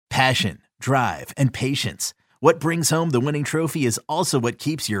Passion, drive, and patience. What brings home the winning trophy is also what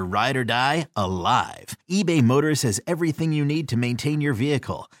keeps your ride or die alive. eBay Motors has everything you need to maintain your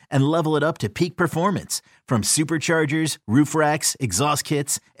vehicle and level it up to peak performance, from superchargers, roof racks, exhaust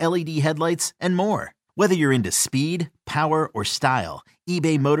kits, LED headlights, and more. Whether you're into speed, power, or style,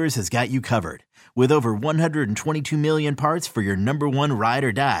 eBay Motors has got you covered. With over 122 million parts for your number one ride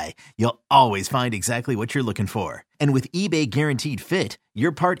or die, you'll always find exactly what you're looking for. And with eBay Guaranteed Fit,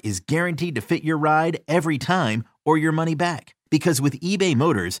 your part is guaranteed to fit your ride every time or your money back. Because with eBay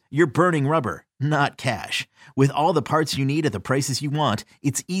Motors, you're burning rubber, not cash. With all the parts you need at the prices you want,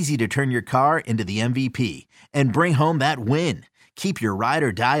 it's easy to turn your car into the MVP and bring home that win. Keep your ride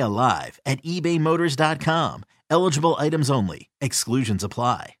or die alive at ebaymotors.com. Eligible items only. Exclusions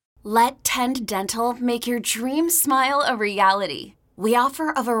apply. Let Tend Dental make your dream smile a reality. We offer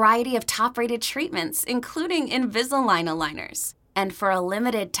a variety of top-rated treatments, including Invisalign aligners. And for a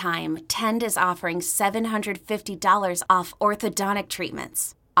limited time, Tend is offering $750 off orthodontic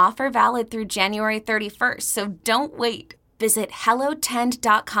treatments. Offer valid through January 31st, so don't wait. Visit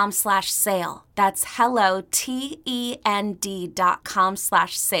hellotend.com/sale. That's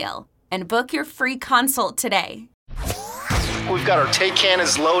hellotend.com/sale. And book your free consult today. We've got our take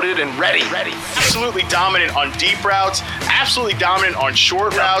cannons loaded and ready. Absolutely dominant on deep routes. Absolutely dominant on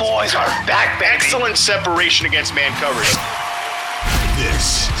short routes. Boys are back, baby. Excellent separation against man coverage.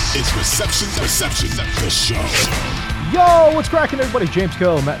 This is Reception Perception, the show. Yo, what's cracking, everybody? James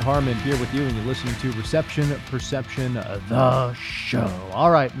Coe, Matt Harmon here with you, and you're listening to Reception Perception, the show.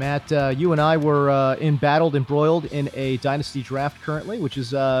 All right, Matt, you and I were embroiled in a dynasty draft currently, which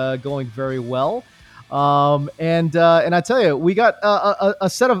is going very well. And I tell you, we got a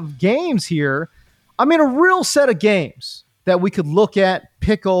set of games here. I mean, a real set of games that we could look at,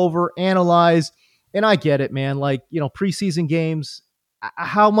 pick over, analyze. And I get it, man. Like, preseason games,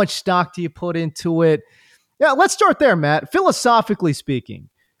 how much stock do you put into it? Yeah, let's start there, Matt. Philosophically speaking,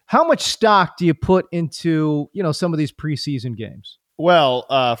 how much stock do you put into, some of these preseason games? Well,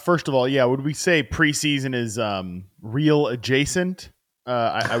 first of all, yeah, would we say preseason is real adjacent?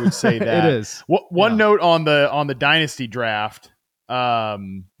 I would say that it is. One note on the dynasty draft that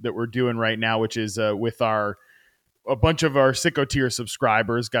we're doing right now, which is with a bunch of our Sicko tier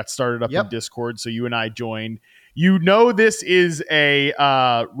subscribers, got started up in Discord. So you and I joined. This is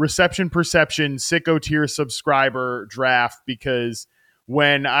a Reception Perception Sicko tier subscriber draft, because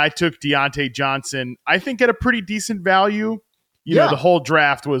when I took Deontay Johnson, I think at a pretty decent value, the whole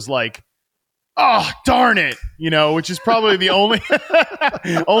draft was like, oh, darn it, which is probably the only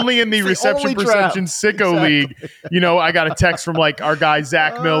in the Reception Perception Sicko League. I got a text from like our guy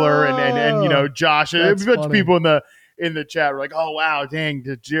Zach Miller and Josh, a bunch of people in the chat were like, oh wow, dang,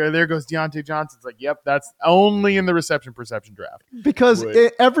 there goes Deontay Johnson. It's like, yep, that's only in the Reception Perception draft. Because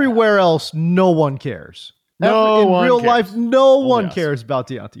everywhere else, no one cares. In real life, no one cares about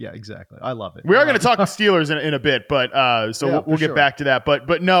Deontay. Yeah, exactly. I love it. We are going to talk to Steelers in a bit, but we'll get back to that.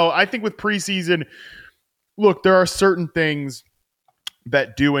 But no, I think with preseason, look, there are certain things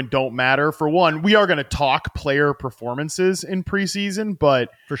that do and don't matter. For one, we are going to talk player performances in preseason, but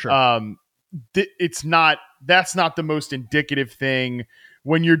for sure, that's not the most indicative thing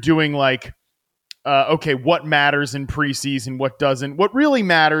when you're doing like, okay, what matters in preseason, what doesn't. What really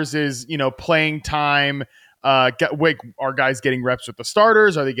matters is, playing time. Are guys getting reps with the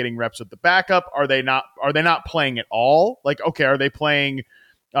starters? Are they getting reps with the backup? Are they not playing at all? Like, okay, are they playing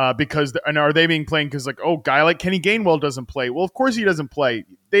are they being playing because like, oh, guy like Kenny Gainwell doesn't play? Well, of course he doesn't play.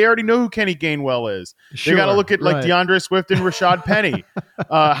 They already know who Kenny Gainwell is. Sure, they got to look at like DeAndre Swift and Rashad Penny.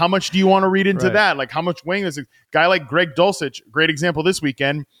 How much do you want to read into that? Like, how much weighing is a guy like Greg Dulcich? Great example this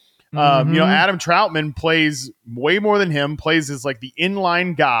weekend. Adam Troutman plays way more than him. Plays as like the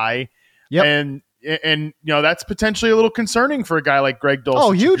inline guy, and that's potentially a little concerning for a guy like Greg Dulcich.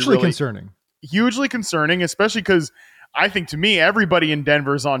 Oh, hugely concerning. Hugely concerning, especially because I think, to me, everybody in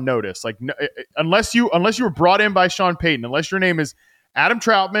Denver is on notice. Like, unless you were brought in by Sean Payton, unless your name is Adam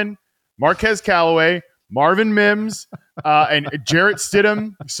Troutman, Marquez Callaway, Marvin Mims, and Jarrett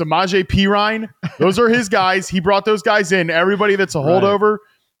Stidham, Samaje Perine, those are his guys. He brought those guys in. Everybody that's a holdover,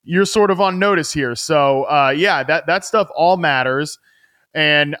 you're sort of on notice here. So, that stuff all matters.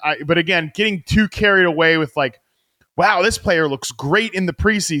 But again, getting too carried away with like, wow, this player looks great in the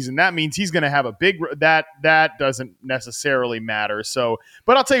preseason, that means he's going to have a big that doesn't necessarily matter. So,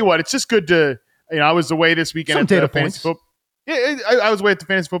 but I'll tell you what, it's just good to, I was away this weekend at the fantasy football. I was away at the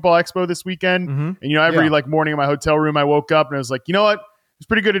Fantasy Football Expo this weekend, and every like morning in my hotel room, I woke up and I was like, you know what, it's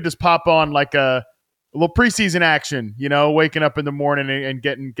pretty good to just pop on like a little preseason action. Waking up in the morning and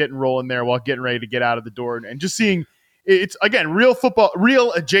getting rolling there while getting ready to get out of the door, and just seeing It's, again, real football,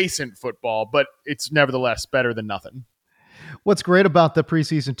 real adjacent football, but it's nevertheless better than nothing. What's great about the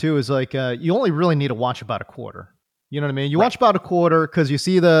preseason too is like you only really need to watch about a quarter. You know what I mean? You watch about a quarter because you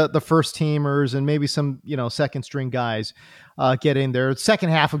see the first teamers and maybe some, second string guys get in there. Second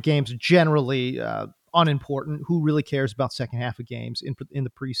half of games generally unimportant. Who really cares about second half of games in the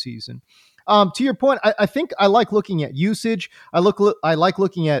preseason? To your point, I think I like looking at usage. I like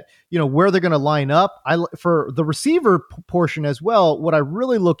looking at where they're going to line up. For the receiver portion as well. What I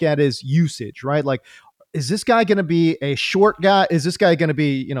really look at is usage, right? Like, is this guy going to be a short guy? Is this guy going to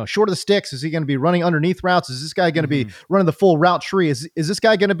be, short of the sticks? Is he going to be running underneath routes? Is this guy going to be running the full route tree? Is this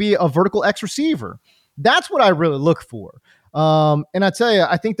guy going to be a vertical X receiver? That's what I really look for. And I tell you,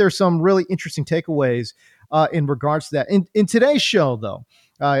 I think there's some really interesting takeaways in regards to that. In today's show, though,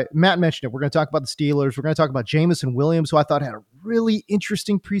 Matt mentioned it. We're going to talk about the Steelers. We're going to talk about Jameson Williams, who I thought had a really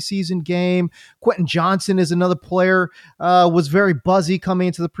interesting preseason game. Quentin Johnson is another player, was very buzzy coming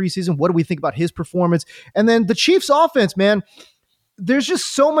into the preseason. What do we think about his performance? And then the Chiefs offense, man, there's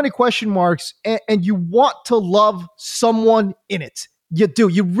just so many question marks, and you want to love someone in it. You do.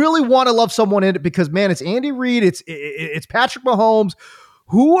 You really want to love someone in it because, man, it's Andy Reid. It's Patrick Mahomes.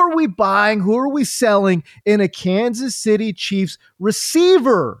 Who are we buying? Who are we selling in a Kansas City Chiefs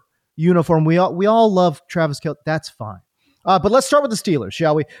receiver uniform? We all love Travis Kelce. That's fine. But let's start with the Steelers,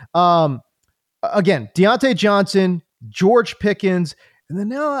 shall we? Again, Deontay Johnson, George Pickens. And then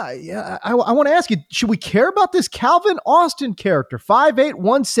now I want to ask you, should we care about this Calvin Austin character? 5'8",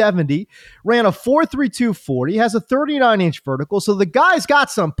 170, ran a 4.32 40, has a 39-inch vertical. So the guy's got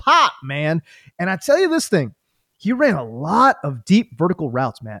some pop, man. And I tell you this thing, he ran a lot of deep vertical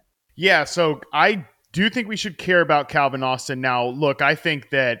routes, Matt. Yeah, so I do think we should care about Calvin Austin. Now, look, I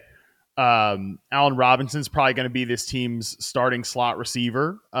think that Allen Robinson's probably going to be this team's starting slot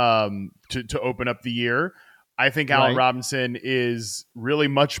receiver to open up the year. I think Allen Robinson is really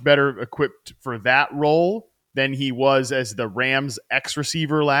much better equipped for that role than he was as the Rams X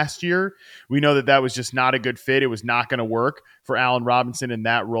receiver last year. We know that was just not a good fit. It was not going to work for Allen Robinson in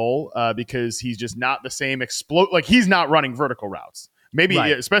that role because he's just not the same he's not running vertical routes. Maybe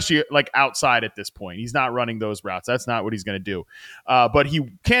especially like outside at this point. He's not running those routes. That's not what he's going to do. But he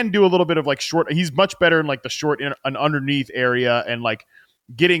can do a little bit of like short. He's much better in like the short and underneath area and like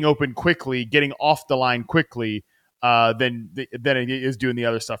getting open quickly, getting off the line quickly than he is doing the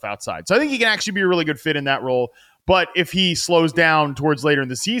other stuff outside. So I think he can actually be a really good fit in that role. But if he slows down towards later in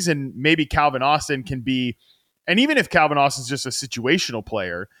the season, maybe Calvin Austin can be, and even if Calvin Austin's just a situational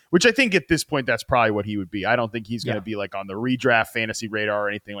player, which I think at this point, that's probably what he would be. I don't think he's going to be like on the redraft fantasy radar or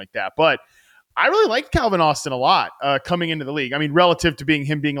anything like that. But I really liked Calvin Austin a lot coming into the league. I mean, relative to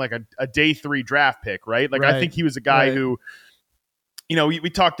him being like a day 3 draft pick, right? Like I think he was a guy who, we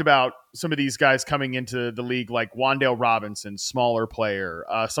talked about some of these guys coming into the league, like Wan'Dale Robinson, smaller player.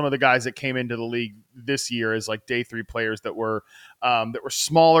 Some of the guys that came into the league this year as like day 3 players that were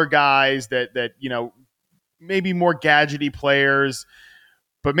smaller guys that maybe more gadgety players.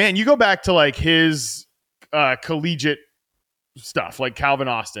 But man, you go back to like his collegiate stuff, like Calvin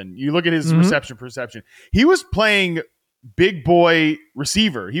Austin. You look at his reception perception. He was playing big boy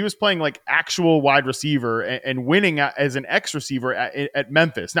receiver. He was playing like actual wide receiver and winning as an X receiver at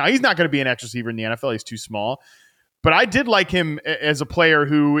Memphis. Now he's not going to be an X receiver in the NFL. He's too small, but I did like him as a player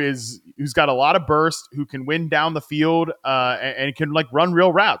who's got a lot of burst, who can win down the field and can like run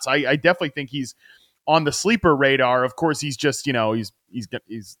real routes. I definitely think he's on the sleeper radar. Of course, he's just,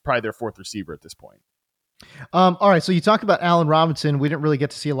 he's probably their 4th receiver at this point. All right. So you talk about Allen Robinson. We didn't really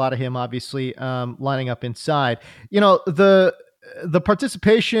get to see a lot of him, obviously, lining up inside. The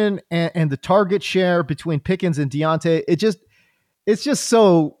participation and the target share between Pickens and Deontay, it's just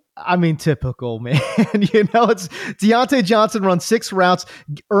so, typical, man. It's Deontay Johnson runs 6 routes,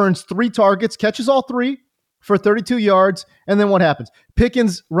 earns 3 targets, catches all 3 for 32 yards. And then what happens?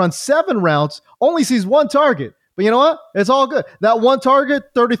 Pickens runs 7 routes, only sees 1 target. But you know what? It's all good. That 1 target,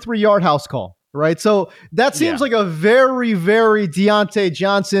 33-yard house call. Right. So that seems like a very, very Deontay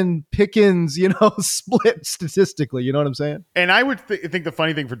Johnson Pickens, split statistically. You know what I'm saying? And I would think the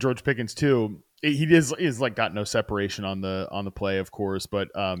funny thing for George Pickens too, he is like got no separation on the play, of course, but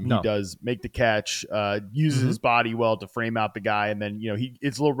he does make the catch, uses his body well to frame out the guy, and then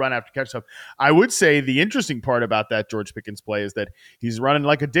it's a little run after catch stuff. I would say the interesting part about that George Pickens play is that he's running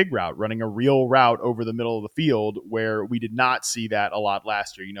like a dig route, running a real route over the middle of the field, where we did not see that a lot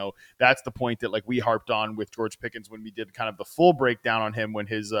last year. That's the point that like we harped on with George Pickens when we did kind of the full breakdown on him when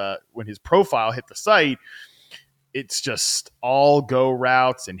his profile hit the site. It's just all go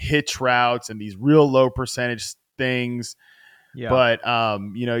routes and hitch routes and these real low percentage things. Yeah. But,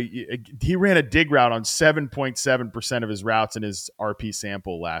 he ran a dig route on 7.7% of his routes in his RP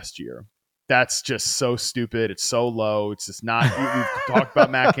sample last year. That's just so stupid. It's so low. It's just not. We've talked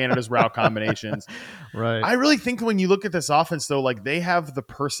about Matt Canada's route combinations. Right. I really think when you look at this offense, though, like they have the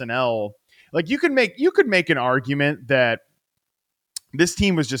personnel. Like you could make an argument that this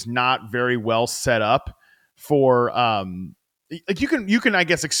team was just not very well set up for. Like you can I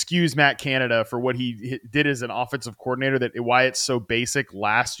guess excuse Matt Canada for what he did as an offensive coordinator. That why it's so basic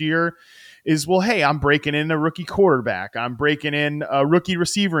last year. Is, well, hey, I'm breaking in a rookie quarterback. I'm breaking in a rookie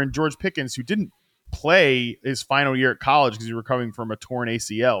receiver in George Pickens, who didn't play his final year at college because he was recovering from a torn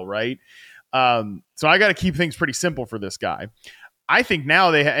ACL, right? So I got to keep things pretty simple for this guy. I think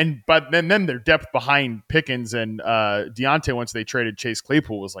now but then their depth behind Pickens and Deontay once they traded Chase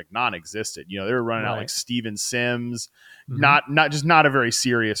Claypool was like non-existent. They were running out like Steven Sims, not a very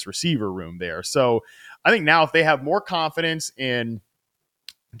serious receiver room there. So I think now if they have more confidence in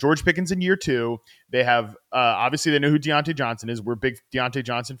George Pickens in year 2, they have obviously they know who Deontay Johnson is. We're big Deontay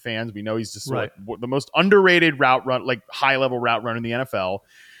Johnson fans. We know he's just like the most underrated route run, like high level route runner in the NFL.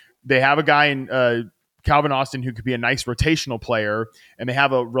 They have a guy in Calvin Austin who could be a nice rotational player, and they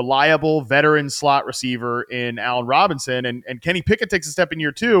have a reliable veteran slot receiver in Allen Robinson, and Kenny Pickett takes a step in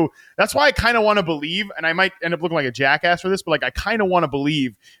year 2. That's why I kind of want to believe, and I might end up looking like a jackass for this, but like I kind of want to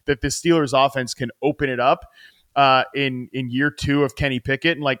believe that the Steelers offense can open it up in year 2 of Kenny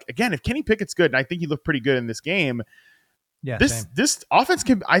Pickett. And like, again, if Kenny Pickett's good, and I think he looked pretty good in this game, this offense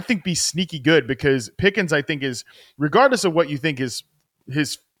can, I think, be sneaky good because Pickens, I think, is, regardless of what you think his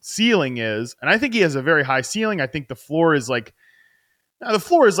ceiling is, and I think he has a very high ceiling. I think the floor is like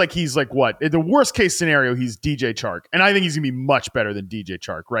he's like what? The worst case scenario, he's DJ Chark. And I think he's gonna be much better than DJ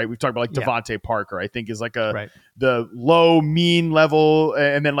Chark, right? We've talked about like Devontae Parker, I think is like the low mean level,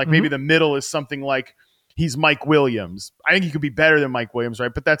 and then like maybe the middle is something like he's Mike Williams. I think he could be better than Mike Williams,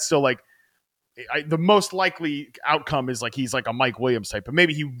 right? But that's still like the most likely outcome is like he's like a Mike Williams type, but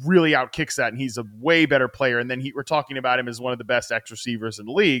maybe he really outkicks that and he's a way better player. And then we're talking about him as one of the best X receivers in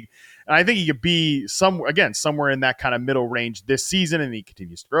the league. And I think he could be somewhere in that kind of middle range this season, and he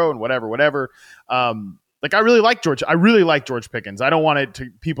continues to grow and whatever. Like I really like George Pickens. I don't want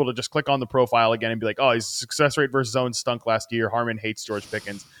people to just click on the profile again and be like, oh, his success rate versus zone stunk last year. Harmon hates George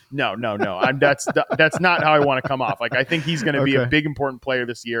Pickens. No. That's not how I want to come off. Like I think he's going to be a big important player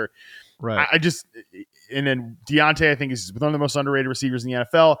this year. Right. And then Deontay, I think, is one of the most underrated receivers in the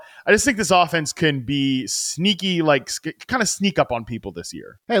NFL. I just think this offense can be sneaky, like kind of sneak up on people this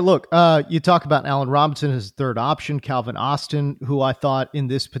year. Hey, look, you talk about Allen Robinson as third option, Calvin Austin, who I thought in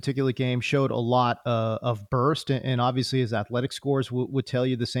this particular game showed a lot of burst, and obviously his athletic scores would tell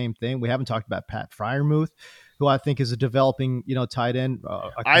you the same thing. We haven't talked about Pat Freiermuth, who I think is a developing, tight end.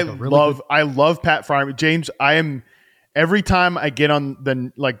 I love Pat Freiermuth. James, every time I get on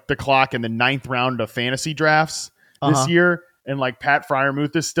the clock in the 9th round of fantasy drafts this year, and like Pat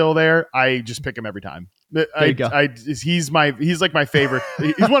Freiermuth is still there, I just pick him every time. He's like my favorite.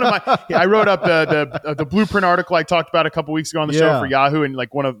 He's one of my. I wrote up the blueprint article I talked about a couple weeks ago on the show for Yahoo, and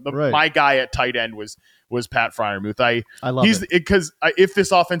like one of my guy at tight end was Pat Freiermuth. I love it because if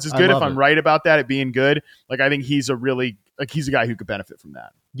this offense is good, if I'm right about that, it being good, like I think he's a guy who could benefit from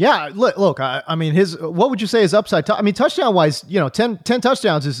that. Yeah, look. I mean, what would you say his upside? Touchdown wise, 10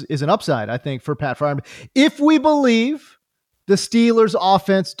 touchdowns is an upside, I think, for Pat Freiermuth. If we believe the Steelers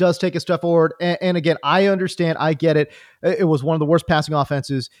offense does take a step forward, and again, I understand, I get it. It was one of the worst passing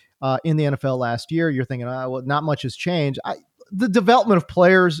offenses in the NFL last year. You're thinking, well, not much has changed. The development of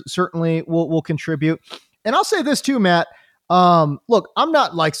players certainly will contribute. And I'll say this too, Matt. Look, I'm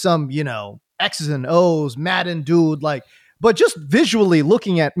not like some X's and O's Madden dude, but just visually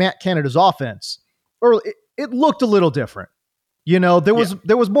looking at Matt Canada's offense, it looked a little different. There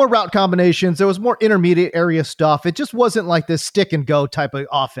was more route combinations. There was more intermediate area stuff. It just wasn't like this stick and go type of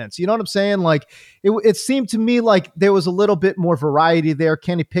offense. You know what I'm saying? Like it seemed to me like there was a little bit more variety there.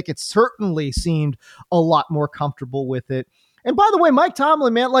 Kenny Pickett certainly seemed a lot more comfortable with it. And by the way, Mike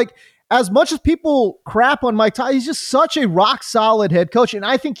Tomlin, man, like as much as people crap on Mike Tomlin, he's just such a rock solid head coach. And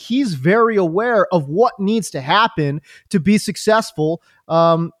I think he's very aware of what needs to happen to be successful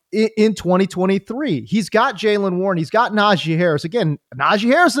in 2023. He's got Jaylen Warren. He's got Najee Harris. Again, Najee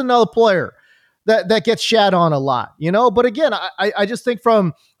Harris is another player that gets shat on a lot, but again, I just think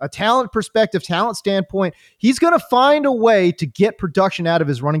from a talent perspective, talent standpoint, he's going to find a way to get production out of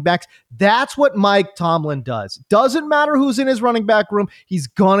his running backs. That's what Mike Tomlin does. Doesn't matter who's in his running back room. He's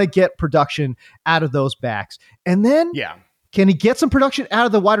going to get production out of those backs. And then can he get some production out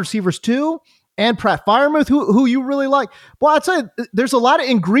of the wide receivers too? and Pratt Firemouth, who you really like. Well, I'd say there's a lot of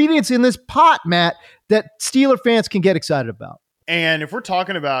ingredients in this pot, Matt, that Steeler fans can get excited about. And if we're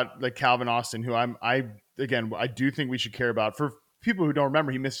talking about like Calvin Austin, who I do think we should care about. For people who don't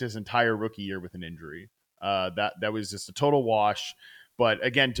remember, he missed his entire rookie year with an injury. That was just a total wash. But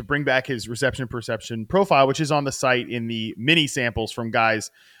again, to bring back his reception perception profile, which is on the site in the mini samples from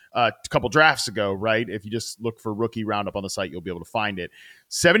guys a couple drafts ago, right? If you just look for rookie roundup on the site, you'll be able to find it.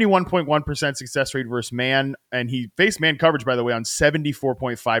 71.1% success rate versus man. And he faced man coverage, by the way, on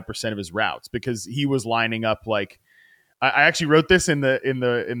 74.5% of his routes because he was lining up like, I actually wrote this in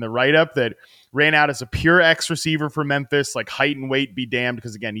the write-up that ran out as a pure X receiver for Memphis, like height and weight be damned,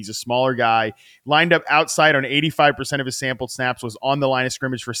 because again, he's a smaller guy. Lined up outside on 85% of his sampled snaps, was on the line of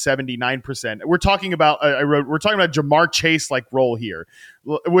scrimmage for 79%. We're talking about we're talking about Jamar Chase like role here,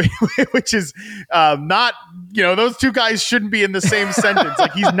 which is not, those two guys shouldn't be in the same sentence.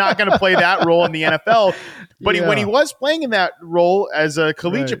 Like he's not going to play that role in the NFL. But when he was playing in that role as a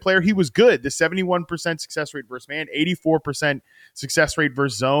collegiate player, he was good. The 71% success rate versus man, 84% success rate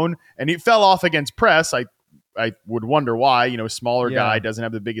versus zone, and he fell off against press. I would wonder why. Smaller guy, doesn't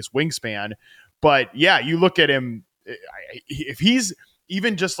have the biggest wingspan. But yeah, you look at him, if he's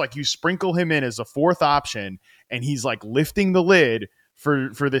even just like you sprinkle him in as a fourth option, and he's like lifting the lid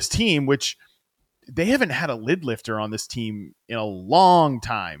for this team, which they haven't had a lid lifter on this team in a long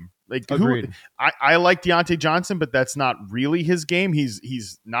time. Like I like Deontay Johnson, but that's not really his game.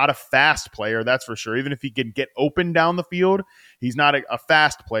 He's not a fast player, that's for sure. Even if he can get open down the field, he's not a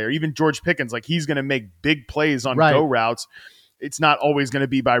fast player. Even George Pickens, like he's going to make big plays on go routes. It's not always going to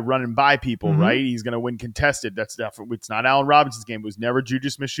be by running by people, right? He's going to win contested. That's definitely, it's not Allen Robinson's game. It was never Juju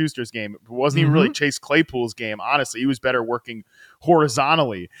Smith-Schuster's game. It wasn't even really Chase Claypool's game. Honestly, he was better working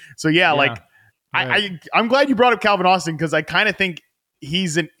horizontally. So I'm glad you brought up Calvin Austin, because I kind of think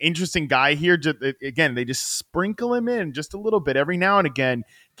he's an interesting guy here. Again, they just sprinkle him in just a little bit every now and again,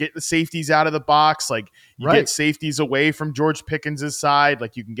 get the safeties out of the box. Like you get safeties away from George Pickens' side.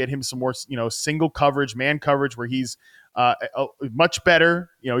 Like you can get him some more, single coverage, man coverage, where he's much better.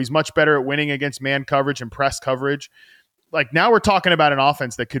 He's much better at winning against man coverage and press coverage. Like now we're talking about an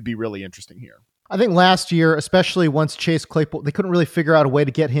offense that could be really interesting here. I think last year, especially once Chase Claypool, they couldn't really figure out a way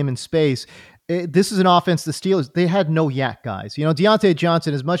to get him in space. This is an offense, the Steelers, they had no yak guys. Deontay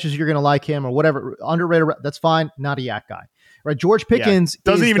Johnson, as much as you're going to like him or whatever, underrated, that's fine, not a yak guy. Right? George Pickens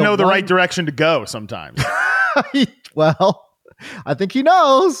doesn't even know the right direction to go sometimes. Well, I think he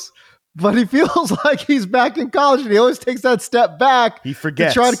knows, but he feels like he's back in college, and he always takes that step back. He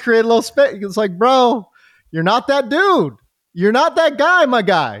forgets. To try to create a little space. It's like, bro, you're not that dude. You're not that guy, my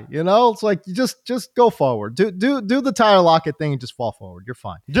guy. It's like you just go forward. Do the Tyler Lockett thing and just fall forward. You're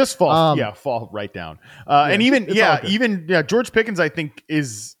fine. Just fall, fall right down. And George Pickens, I think,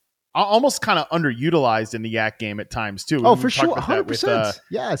 is almost kind of underutilized in the yak game at times too. Oh, for sure, 100%.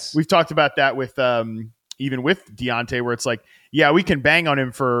 Yes, we've talked about that with even with Deontay, where it's like, we can bang on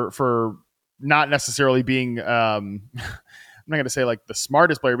him for not necessarily being. I'm not going to say like the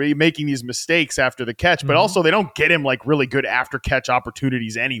smartest player, but making these mistakes after the catch, but also they don't get him like really good after catch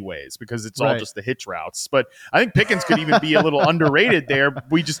opportunities anyways, because it's all just the hitch routes. But I think Pickens could even be a little underrated there.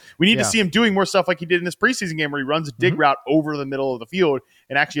 We need to see him doing more stuff like he did in this preseason game, where he runs a dig route over the middle of the field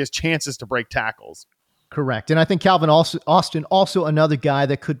and actually has chances to break tackles. Correct. And I think Calvin Austin, also another guy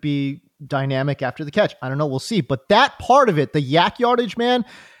that could be dynamic after the catch. I don't know. We'll see. But that part of it, the yak yardage, man,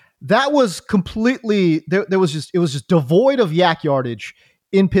 that was completely, it was just devoid of yak yardage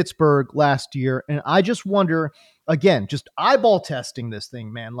in Pittsburgh last year. And I just wonder, again, just eyeball testing this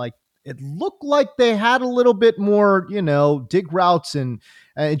thing, man, like it looked like they had a little bit more, dig routes and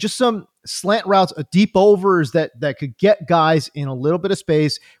just some slant routes, deep overs that could get guys in a little bit of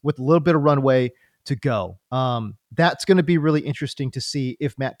space with a little bit of runway to go. That's going to be really interesting to see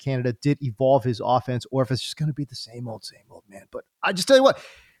if Matt Canada did evolve his offense, or if it's just going to be the same old, man. But I just tell you what,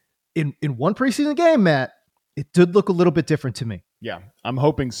 in one preseason game, Matt, it did look a little bit different to me. Yeah, I'm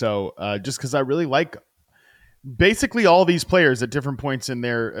hoping so. Just because I really like basically all these players at different points in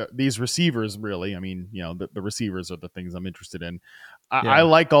their these receivers. Really, I mean, the receivers are the things I'm interested in. I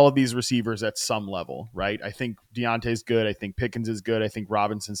like all of these receivers at some level, right? I think Deontay's good. I think Pickens is good. I think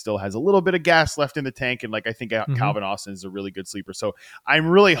Robinson still has a little bit of gas left in the tank, and I think Calvin Austin is a really good sleeper. So I'm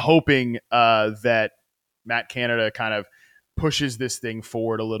really hoping that Matt Canada kind of pushes this thing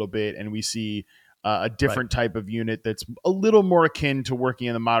forward a little bit, and we see a different type of unit that's a little more akin to working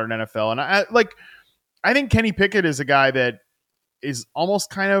in the modern NFL. And I think Kenny Pickett is a guy that is almost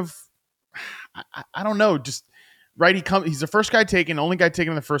kind of, I don't know, just right. He's the first guy taken, only guy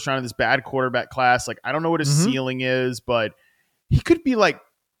taken in the first round of this bad quarterback class. Like, I don't know what his ceiling is, but he could be like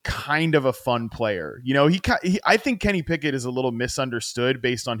kind of a fun player. You know, I think Kenny Pickett is a little misunderstood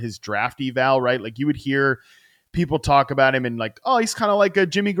based on his draft eval, right? Like you would hear people talk about him and like, oh, he's kind of like a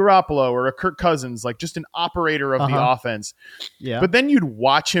Jimmy Garoppolo or a Kirk Cousins, like just an operator of the offense. Yeah. But then you'd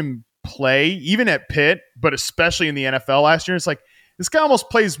watch him play, even at Pitt, but especially in the NFL last year. It's like, this guy almost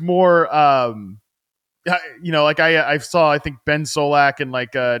plays more, you know, like I saw, I think Ben Solak and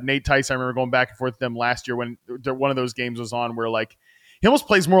like Nate Tice, I remember going back and forth with them last year when one of those games was on where like, he almost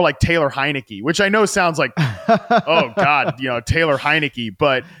plays more like Taylor Heineke, which I know sounds like, oh God, you know, Taylor Heineke,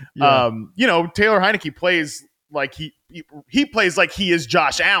 but you know, Taylor Heineke plays like he plays like he is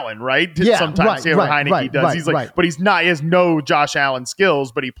Josh Allen, right? Yeah, sometimes Taylor Heineke does. He's like, but he's not. He has no Josh Allen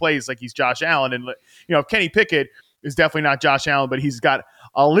skills, but he plays like he's Josh Allen. And you know, Kenny Pickett is definitely not Josh Allen, but he's got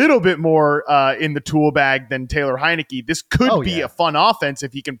a little bit more in the tool bag than Taylor Heineke. This could be a fun offense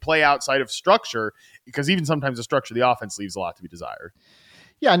if he can play outside of structure, because even sometimes the structure of the offense leaves a lot to be desired.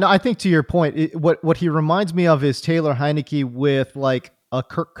 Yeah, no, I think to your point, what he reminds me of is Taylor Heineke with like a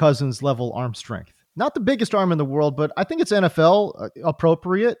Kirk Cousins level arm strength. Not the biggest arm in the world, but I think it's NFL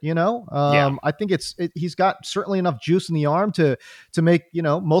appropriate, you know. I think he's got certainly enough juice in the arm to make, you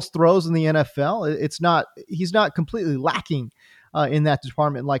know, most throws in the NFL. He's not completely lacking in that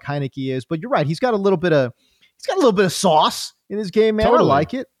department like Heineke is, but you're right. He's got a little bit of sauce in his game, man.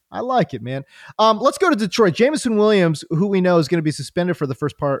 Totally. I like it, man. Let's go to Detroit. Jameson Williams, who we know is going to be suspended for the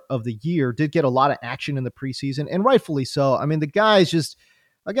first part of the year, did get a lot of action in the preseason, and rightfully so. I mean, the guy is just,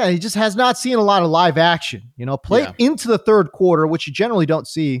 again, he just has not seen a lot of live action, you know, played into the third quarter, which you generally don't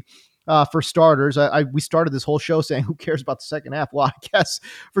see for starters. We started this whole show saying, who cares about the second half? Well, I guess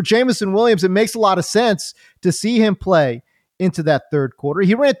for Jameson Williams, it makes a lot of sense to see him play into that third quarter.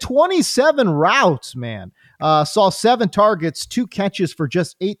 He ran 27 routes, man. Saw 7 targets, 2 catches for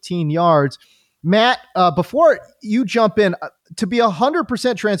just 18 yards. Matt, before you jump in, to be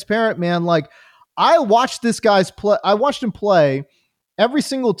 100% transparent, man, like I watched this guy's play. I watched him play every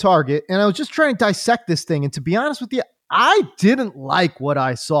single target, and I was just trying to dissect this thing. And to be honest with you, I didn't like what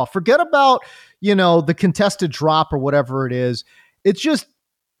I saw. Forget about, you know, the contested drop or whatever it is. It's just,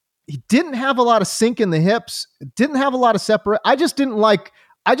 he didn't have a lot of sink in the hips, didn't have a lot of separate. I just didn't like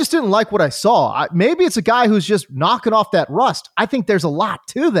what I saw. Maybe it's a guy who's just knocking off that rust. I think there's a lot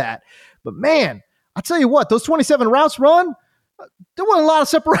to that. But man, I'll tell you what, those 27 routes run, there wasn't a lot of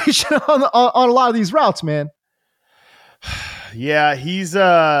separation on a lot of these routes, man. Yeah, he's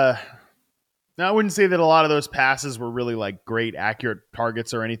I wouldn't say that a lot of those passes were really like great accurate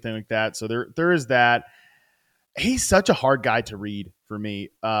targets or anything like that. So there is that. He's such a hard guy to read for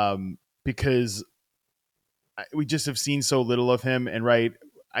me, because we just have seen so little of him. And right,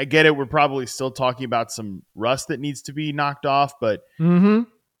 I get it. We're probably still talking about some rust that needs to be knocked off, but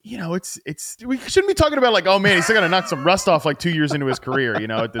you know, we shouldn't be talking about like, oh man, he's still got to knock some rust off like 2 years into his career, you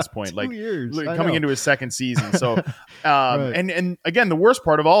know, at this point, like coming into his second season. So, right. and again, the worst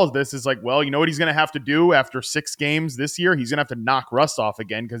part of all of this is like, well, you know what he's going to have to do after 6 games this year? He's going to have to knock rust off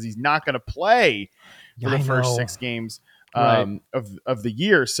again, because he's not going to play for the first 6 games of the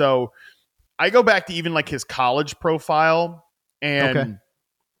year. So I go back to even like his college profile, and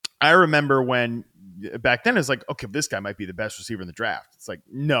I remember when back then it's like, okay, this guy might be the best receiver in the draft. It's like,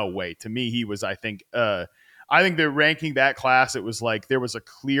 no way. To me, he was, I think they're ranking that class. It was like, there was a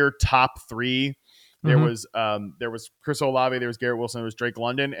clear top 3. There was Chris Olave, there was Garrett Wilson, there was Drake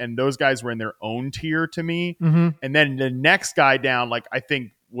London, and those guys were in their own tier to me. And then the next guy down, like I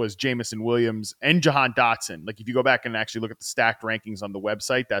think was Jameson Williams and Jahan Dotson. Like if you go back and actually look at the stacked rankings on the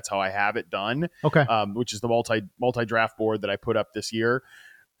website, that's how I have it done. Okay. Which is the multi draft board that I put up this year.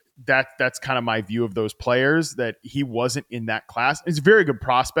 That's kind of my view of those players, that he wasn't in that class. It's a very good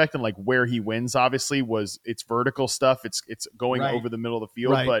prospect, and like where he wins obviously was it's vertical stuff. It's going over the middle of the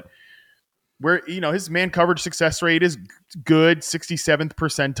field, but where, you know, his man coverage success rate is good, 67th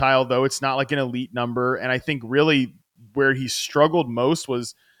percentile, though it's not like an elite number. And I think really where he struggled most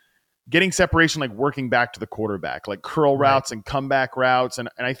was getting separation, like working back to the quarterback, like curl routes and comeback routes. And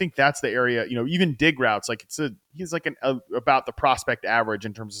I think that's the area, you know, even dig routes, like he's like about the prospect average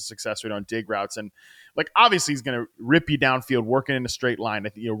in terms of success rate on dig routes. And like, obviously he's going to rip you downfield, working in a straight line,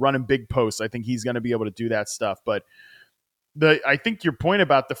 you know, running big posts. I think he's going to be able to do that stuff. But I think your point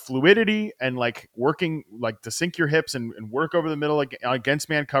about the fluidity and like working, like to sink your hips and work over the middle, like against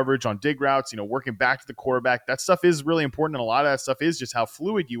man coverage on dig routes, you know, working back to the quarterback, that stuff is really important. And a lot of that stuff is just how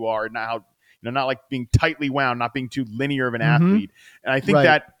fluid you are, not how, you know, not like being tightly wound, not being too linear of an athlete. And I think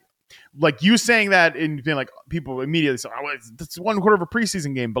that, like you saying that and being like, people immediately say, oh, that's 1 quarter of a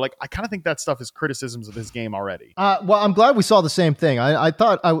preseason game. But like, I kind of think that stuff is criticisms of his game already. Well, I'm glad we saw the same thing. I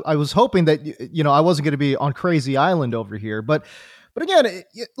thought I was hoping that, you know, I wasn't going to be on crazy island over here, but But again,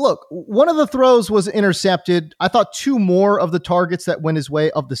 look, one of the throws was intercepted. I thought 2 more of the targets that went his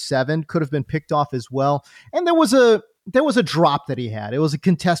way of the 7 could have been picked off as well. And there was a drop that he had. It was a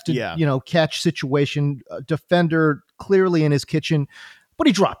contested, catch situation, defender clearly in his kitchen, but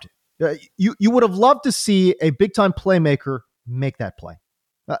he dropped it. You would have loved to see a big time playmaker make that play.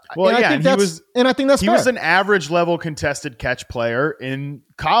 I think that's fair. He was an average level contested catch player in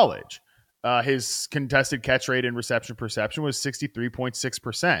college. His contested catch rate and reception perception was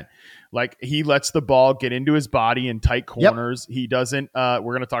 63.6%. Like, he lets the ball get into his body in tight corners. He doesn't, we're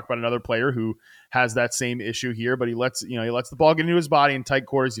going to talk about another player who has that same issue here, but he lets the ball get into his body in tight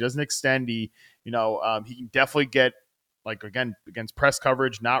quarters. He doesn't extend. He can definitely get, like, again, against press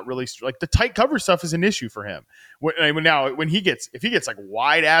coverage, not really like the tight cover stuff is an issue for him. If he gets like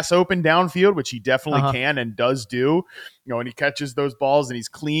wide ass open downfield, which he definitely can and does do, and he catches those balls and he's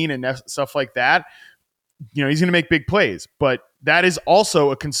clean and stuff like that, he's going to make big plays. But that is also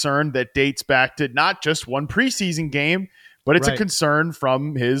a concern that dates back to not just one preseason game, but it's a concern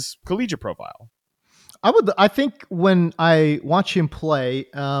from his collegiate profile. I think when I watch him play,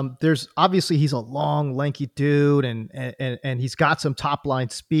 there's obviously he's a long, lanky dude, and he's got some top line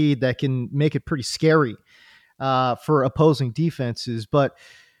speed that can make it pretty scary for opposing defenses. But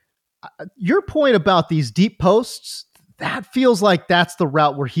your point about these deep posts, that feels like that's the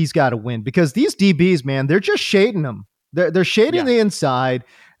route where he's got to win, because these DBs, man, they're just shading him. They're shading the inside.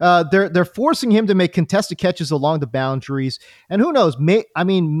 They're forcing him to make contested catches along the boundaries. And who knows?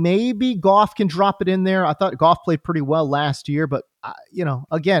 Maybe Goff can drop it in there. I thought Goff played pretty well last year, but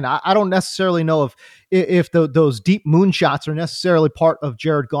again, I don't necessarily know if those deep moonshots are necessarily part of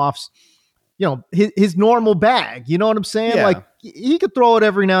Jared Goff's, his normal bag. You know what I'm saying? Yeah. Like, he could throw it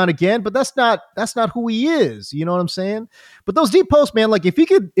every now and again, but that's not who he is. You know what I'm saying? But those deep posts, man, like if he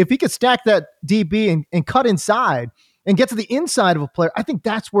could stack that DB and cut inside and get to the inside of a player, I think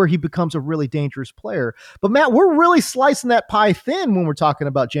that's where he becomes a really dangerous player. But Matt, we're really slicing that pie thin when we're talking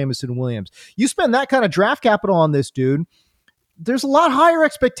about Jameson Williams. You spend that kind of draft capital on this dude, there's a lot higher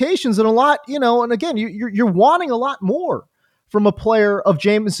expectations and a lot, and again, you're wanting a lot more from a player of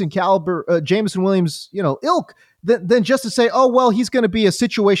Jameson caliber, Jameson Williams, ilk, than just to say, oh, well, he's going to be a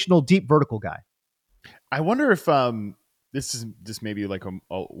situational deep vertical guy. I wonder if this may be like a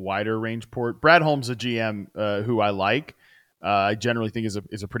wider range port. Brad Holmes, a GM who I like, I generally think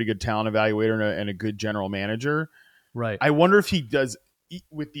is a pretty good talent evaluator and a good general manager. Right. I wonder if he does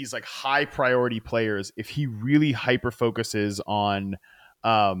with these like high priority players, if he really hyper focuses on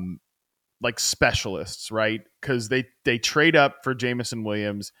like specialists, right? Because they trade up for Jameson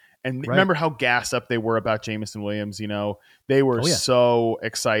Williams. And remember how gassed up they were about Jameson Williams. They were so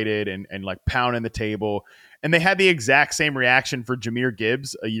excited and like pounding the table. And they had the exact same reaction for Jahmyr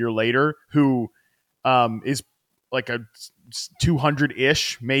Gibbs a year later, who is like a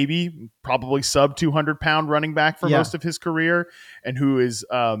 200-ish, maybe probably sub 200-pound running back for most of his career, and who is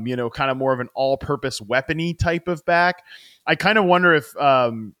kind of more of an all-purpose weapony type of back. I kind of wonder if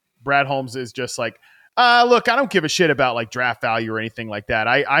Brad Holmes is just like, look, I don't give a shit about like draft value or anything like that.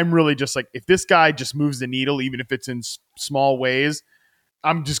 I'm really just like, if this guy just moves the needle, even if it's in small ways,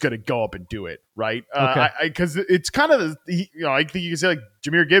 I'm just going to go up and do it. Right. Because it's kind of, I think you can say like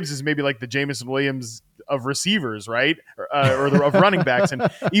Jahmyr Gibbs is maybe like the Jameson Williams of receivers, right? Of running backs. And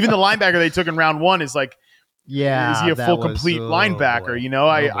even the linebacker they took in round 1 is like, is he a full complete linebacker?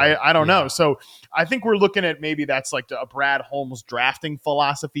 I don't know. So I think we're looking at maybe that's like a Brad Holmes drafting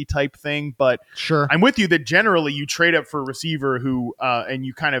philosophy type thing. But sure, I'm with you that generally you trade up for a receiver who and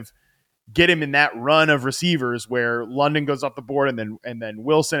you kind of get him in that run of receivers where London goes off the board and then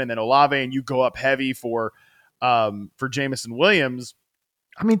Wilson and then Olave, and you go up heavy for Jameson Williams.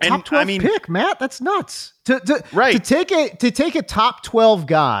 I mean, top 12 pick, Matt. That's nuts. To take a top 12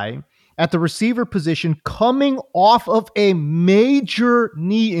 guy at the receiver position coming off of a major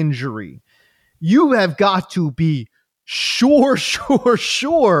knee injury, you have got to be sure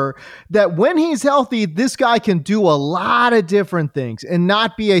that when he's healthy, this guy can do a lot of different things and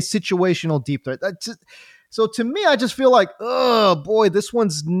not be a situational deep threat. So to me, I just feel like, oh boy, this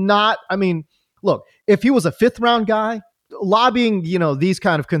one's not. I mean, look, if he was a 5th round guy, lobbying, these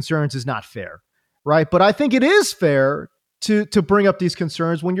kind of concerns is not fair, right? But I think it is fair to bring up these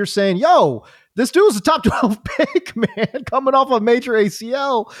concerns when you're saying, yo, this dude's a top 12 pick, man, coming off a major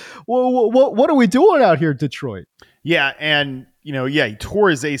ACL. What are we doing out here in Detroit? Yeah. And, he tore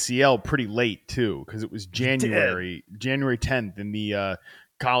his ACL pretty late too, because it was January 10th in the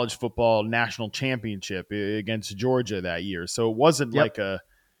college football national championship against Georgia that year. So it wasn't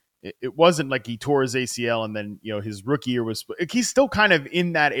it wasn't like he tore his ACL and then, his rookie year was, he's still kind of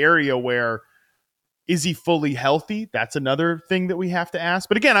in that area where Is he fully healthy? That's another thing that we have to ask.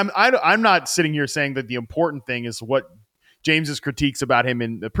 But again, I'm not sitting here saying that the important thing is what James's critiques about him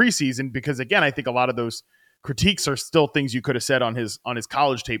in the preseason, because again, I think a lot of those critiques are still things you could have said on his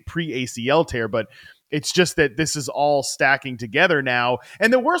college tape pre-ACL tear, but it's just that this is all stacking together now.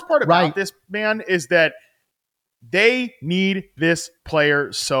 And the worst part about this, man, is that they need this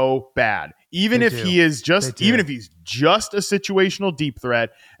player so bad. Even if he's just a situational deep threat,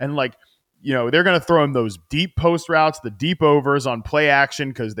 and like, you know, they're going to throw him those deep post routes, the deep overs on play action,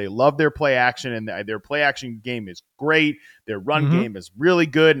 because they love their play action, and their play action game is great. Their run game is really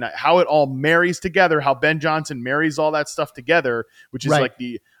good, and how it all marries together, how Ben Johnson marries all that stuff together, which is like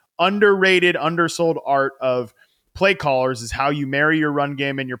the underrated, undersold art of play callers, is how you marry your run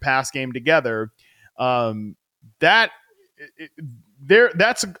game and your pass game together. That's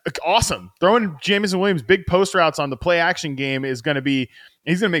awesome. Throwing Jameson Williams big post routes on the play action game is going to be,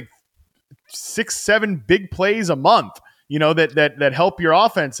 he's going to make 6-7 big plays a month, you know, that help your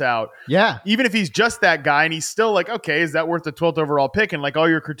offense out. Yeah. Even if he's just that guy, and he's still like, okay, is that worth the 12th overall pick? And like, all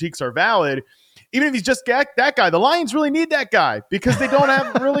your critiques are valid. Even if he's just that guy, the Lions really need that guy, because they don't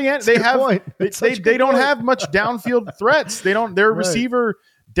have really, they don't have much downfield threats. Their receiver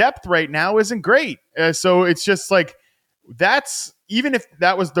depth right now isn't great. So it's just like, even if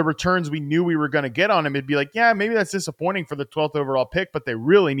that was the returns we knew we were going to get on him, it'd be like, yeah, maybe that's disappointing for the 12th overall pick, but they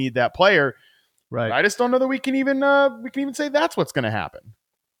really need that player. Right. I just don't know that we can even say that's what's going to happen.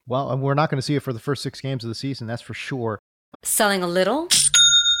 Well, and we're not going to see it for the first 6 games of the season. That's for sure. Selling a little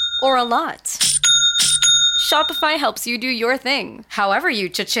or a lot? Shopify helps you do your thing, however you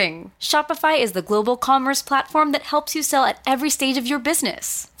cha-ching. Shopify is the global commerce platform that helps you sell at every stage of your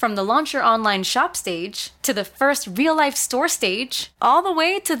business. From the launch your online shop stage, to the first real-life store stage, all the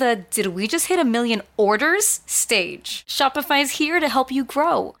way to the did we just hit 1 million orders stage. Shopify's here to help you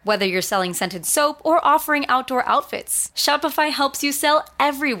grow. Whether you're selling scented soap or offering outdoor outfits, Shopify helps you sell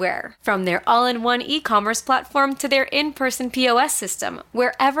everywhere. From their all-in-one e-commerce platform to their in-person POS system,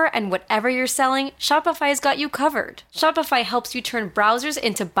 wherever and whatever you're selling, Shopify's got you covered. Shopify helps you turn browsers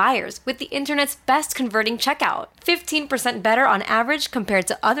into buyers with the internet's best converting checkout. 15% better on average compared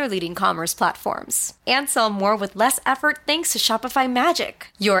to other leading commerce platforms. And sell more with less effort thanks to Shopify Magic,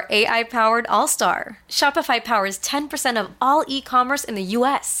 your AI-powered all-star. Shopify powers 10% of all e-commerce in the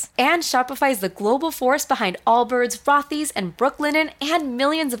US. And Shopify is the global force behind Allbirds, Rothy's, and Brooklinen, and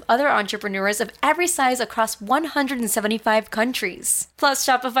millions of other entrepreneurs of every size across 175 countries. Plus,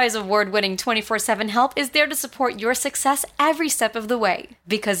 Shopify's award-winning 24/7 help is there to support your success every step of the way.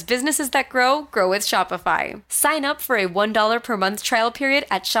 Because businesses that grow with Shopify. Sign up for a $1 per month trial period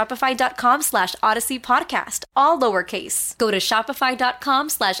at shopify.com/Odyssey Podcast, all lowercase. Go to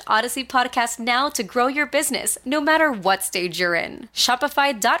shopify.com/Odyssey Podcast now to grow your business, no matter what stage you're in.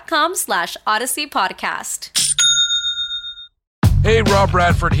 Shopify.com/Odyssey Podcast. Hey, Rob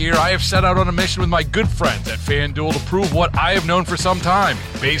Bradford here. I have set out on a mission with my good friends at FanDuel to prove what I have known for some time.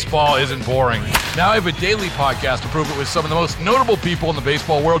 Baseball isn't boring. Now I have a daily podcast to prove it with some of the most notable people in the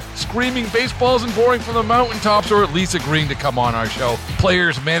baseball world, screaming baseball isn't boring from the mountaintops, or at least agreeing to come on our show.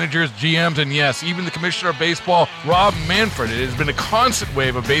 Players, managers, GMs, and yes, even the commissioner of baseball, Rob Manfred. It has been a constant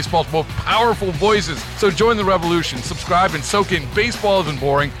wave of baseball's most powerful voices. So join the revolution. Subscribe and soak in Baseball Isn't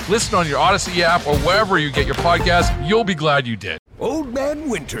Boring. Listen on your Odyssey app or wherever you get your podcasts. You'll be glad you did. Old Man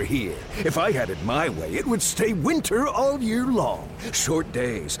Winter here. If I had it my way, it would stay winter all year long. Short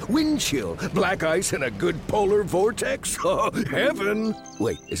days, wind chill, black ice, and a good polar vortex. Oh, heaven.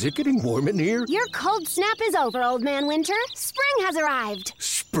 Wait, is it getting warm in here? Your cold snap is over, Old Man Winter. Spring has arrived.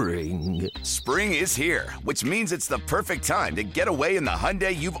 Spring. Spring is here, which means it's the perfect time to get away in the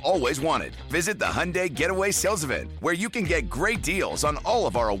Hyundai you've always wanted. Visit the Hyundai Getaway Sales Event, where you can get great deals on all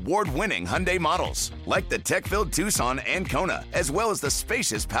of our award-winning Hyundai models, like the tech-filled Tucson and Kona, as well as the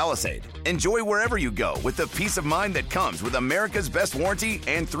spacious Palisade. Enjoy wherever you go with the peace of mind that comes with America's best warranty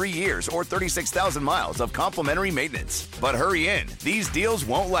and 3 years or 36,000 miles of complimentary maintenance. But hurry in, these deals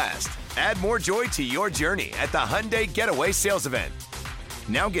won't last. Add more joy to your journey at the Hyundai Getaway Sales Event.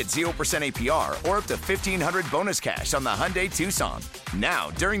 Now get 0% APR or up to $1,500 bonus cash on the Hyundai Tucson.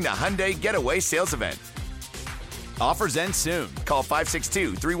 Now, during the Hyundai Getaway Sales Event. Offers end soon. Call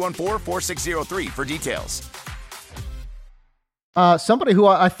 562-314-4603 for details. Somebody who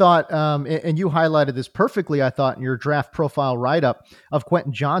I thought, and you highlighted this perfectly, I thought, in your draft profile write-up of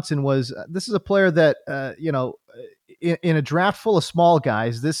Quentin Johnson was, this is a player that, in a draft full of small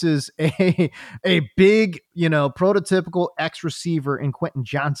guys, this is a big, prototypical X receiver in Quentin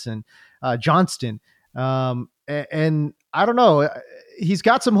Johnston. And I don't know, he's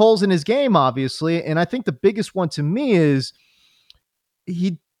got some holes in his game, obviously. And I think the biggest one to me is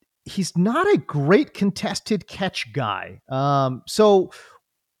he's not a great contested catch guy. So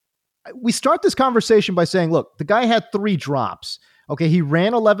we start this conversation by saying, look, the guy had 3 drops. Okay, he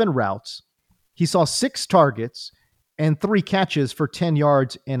ran 11 routes. He saw 6 targets and 3 catches for 10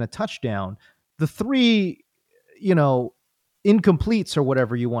 yards and a touchdown. The 3, incompletes or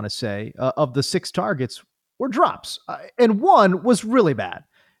whatever you want to say, of the 6 targets were drops. And 1 was really bad,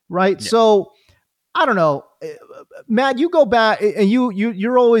 right? Yeah. So I don't know, Matt, you go back and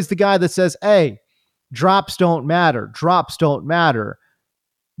you're always the guy that says, hey, drops don't matter. Drops don't matter.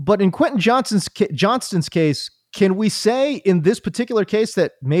 But in Quentin Johnston's case, can we say in this particular case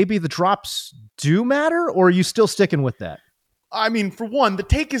that maybe the drops do matter, or are you still sticking with that? I mean, for one, the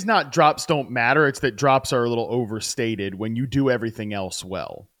take is not drops don't matter. It's that drops are a little overstated when you do everything else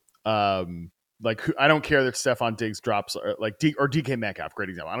well. Like, I don't care that Stephon Diggs drops or DK Metcalf, great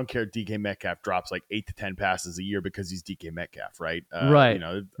example. I don't care if DK Metcalf drops like 8 to 10 passes a year because he's DK Metcalf, right? Right.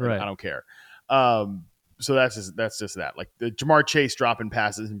 Right. I don't care. So that's just that. Like the Jamar Chase dropping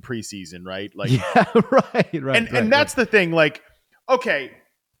passes in preseason, right? Like, yeah, right. And that's the thing. Like, okay,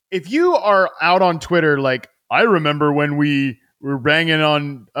 if you are out on Twitter, like, I remember when we were banging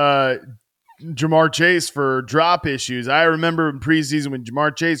on Jamar Chase for drop issues. I remember in preseason when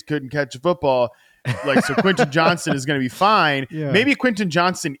Jamar Chase couldn't catch a football. Like, so Quentin Johnston is going to be fine. Yeah. Maybe Quentin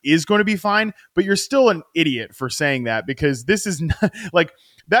Johnston is going to be fine, but you're still an idiot for saying that, because this is not like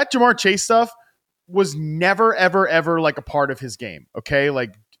that Jamar Chase stuff was never, ever, ever like a part of his game. Okay.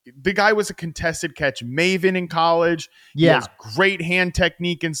 Like, the guy was a contested catch maven in college. Yeah. He has great hand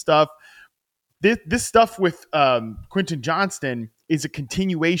technique and stuff. This stuff with Quentin Johnston is a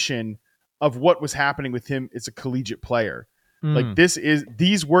continuation of what was happening with him as a collegiate player. Like,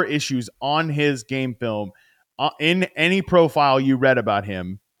 these were issues on his game film in any profile you read about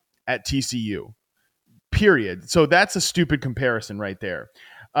him at TCU, period. So that's a stupid comparison right there.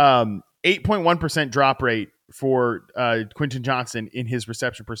 8.1% drop rate for Quentin Johnston in his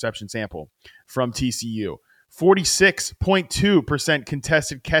reception perception sample from TCU. 46.2%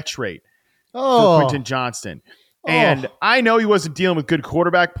 contested catch rate for Quentin Johnston. And I know he wasn't dealing with good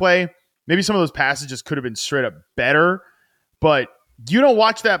quarterback play. Maybe some of those passes just could have been straight up better, but you don't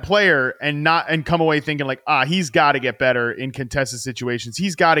watch that player and come away thinking like, he's got to get better in contested situations.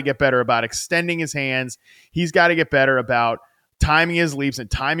 He's got to get better about extending his hands. He's got to get better about timing his leaps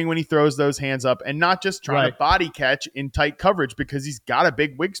and timing when he throws those hands up, and not just trying to body catch in tight coverage, because he's got a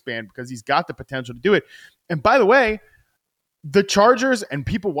big wingspan, because he's got the potential to do it. And by the way, the Chargers and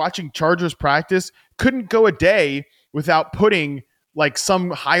people watching Chargers practice couldn't go a day without putting like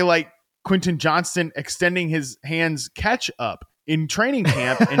some highlight Quentin Johnston extending his hands catch up in training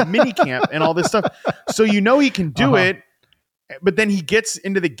camp and mini camp and all this stuff. So he can do it, but then he gets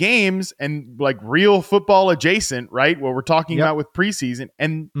into the games and like real football adjacent, right? What we're talking about with preseason,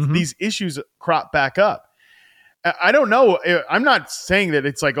 and these issues crop back up. I don't know. I'm not saying that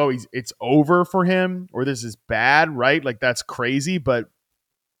it's like, it's over for him or this is bad, right? Like, that's crazy, but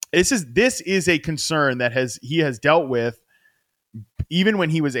this is a concern that he has dealt with even when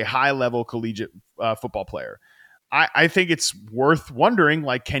he was a high level collegiate football player. I think it's worth wondering,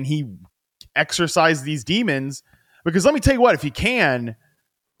 like, can he exercise these demons? Because let me tell you what, if he can,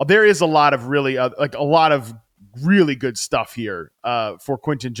 there is a lot of really good stuff here for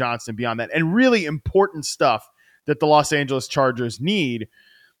Quentin Johnston beyond that, and really important stuff that the Los Angeles Chargers need.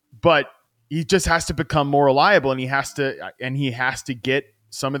 But he just has to become more reliable, and he has to get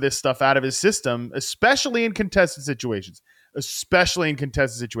some of this stuff out of his system, especially in contested situations. I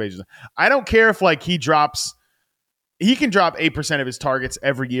don't care if like he can drop 8% of his targets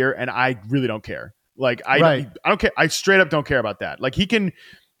every year, and I really don't care. Like, I don't care. I straight up don't care about that. Like,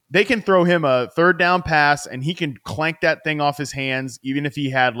 they can throw him a third down pass and he can clank that thing off his hands, even if he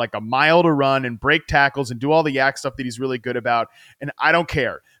had like a mile to run and break tackles and do all the yak stuff that he's really good about. And I don't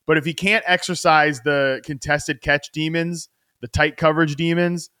care. But if he can't exercise the contested catch demons, the tight coverage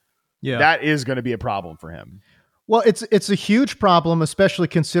demons, that is going to be a problem for him. Well, it's a huge problem, especially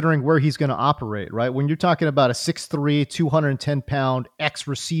considering where he's going to operate, right? When you're talking about a 6'3", 210-pound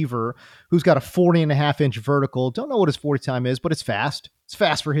ex-receiver who's got a 40.5-inch vertical. Don't know what his 40 time is, but it's fast. It's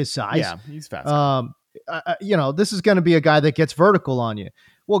fast for his size. Yeah, he's fast. This is going to be a guy that gets vertical on you.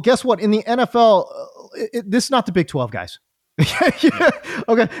 Well, guess what? In the NFL, this is not the Big 12, guys. Okay,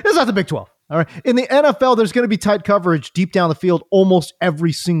 it's not the Big 12. All right. In the NFL, there's going to be tight coverage deep down the field almost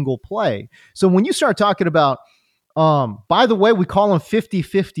every single play. So when you start talking about, by the way, we call them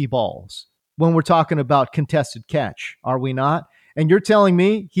 50-50 balls when we're talking about contested catch, are we not? And you're telling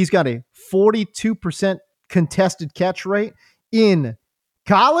me he's got a 42% contested catch rate in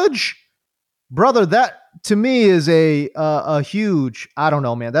college? Brother, to me is a huge, I don't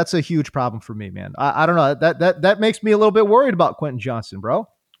know, man. That's a huge problem for me, man. I don't know. That makes me a little bit worried about Quentin Johnston, bro.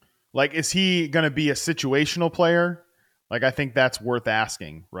 Like, is he going to be a situational player? Like, I think that's worth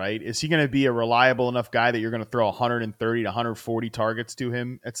asking, right? Is he going to be a reliable enough guy that you're going to throw 130 to 140 targets to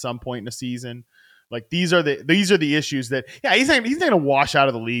him at some point in the season? Like, these are the issues that, yeah, he's not going to wash out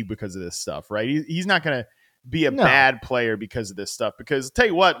of the league because of this stuff, right? He's not going to be a bad player because of this stuff. Because I'll tell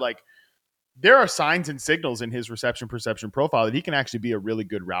you what, like, there are signs and signals in his reception perception profile that he can actually be a really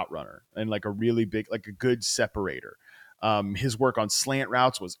good route runner and like a really big, like a good separator. His work on slant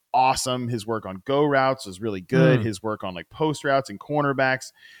routes was awesome. His work on go routes was really good. His work on like post routes and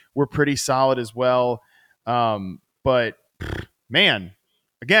cornerbacks were pretty solid as well. But man,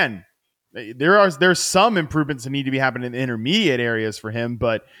 again, there's some improvements that need to be happening in the intermediate areas for him,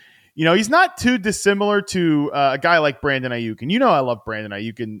 but you know, he's not too dissimilar to a guy like Brandon Ayuk. And you know I love Brandon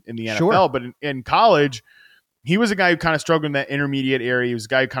Ayuk in the NFL, sure. But in college, he was a guy who kind of struggled in that intermediate area. He was a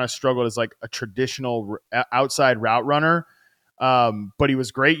guy who kind of struggled as like a traditional outside route runner. But he was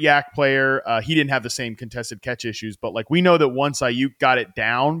a great yak player. He didn't have the same contested catch issues, but like we know that once Ayuk got it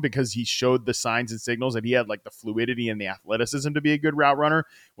down because he showed the signs and signals that he had like the fluidity and the athleticism to be a good route runner,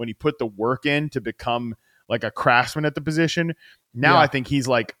 when he put the work in to become like a craftsman at the position. Now I think he's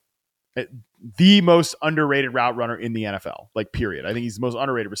like the most underrated route runner in the NFL, like period. I think he's the most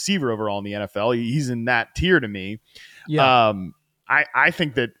underrated receiver overall in the NFL. He's in that tier to me. Yeah. I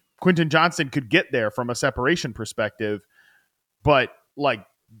think that Quentin Johnston could get there from a separation perspective, but like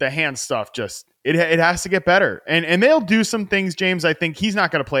the hand stuff, just it has to get better. And they'll do some things, James. I think he's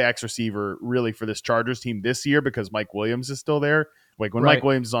not going to play X receiver really for this Chargers team this year because Mike Williams is still there. Like when Mike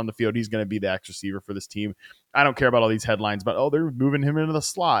Williams is on the field, he's going to be the X receiver for this team. I don't care about all these headlines, but they're moving him into the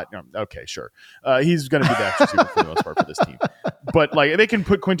slot. Okay, sure. He's going to be the X receiver for the most part for this team. But like they can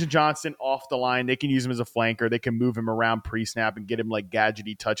put Quentin Johnston off the line. They can use him as a flanker. They can move him around pre-snap and get him like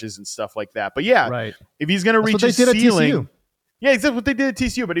gadgety touches and stuff like that. But yeah, if he's going to reach his ceiling. Yeah, exactly what they did at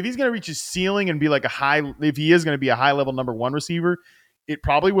TCU. But if he's going to reach his ceiling and be like if he is going to be a high level number one receiver, it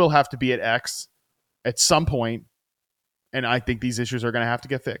probably will have to be at X at some point. And I think these issues are going to have to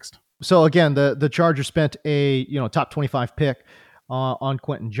get fixed. So again, the Chargers spent a top 25 pick on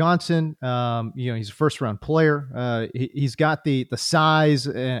Quentin Johnston. He's a first round player. He's got the size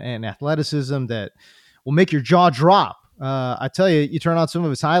and athleticism that will make your jaw drop. I tell you, you turn on some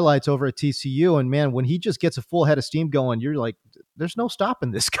of his highlights over at TCU, and man, when he just gets a full head of steam going, you're like, there's no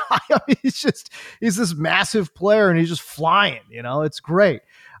stopping this guy. I mean, he's this massive player, and he's just flying. It's great.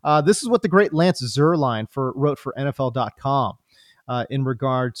 This is what the great Lance Zierlein wrote for NFL.com in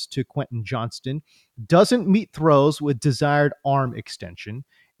regards to Quentin Johnston. Doesn't meet throws with desired arm extension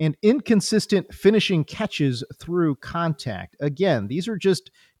and inconsistent finishing catches through contact. Again, these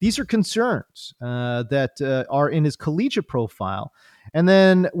are concerns that are in his collegiate profile. And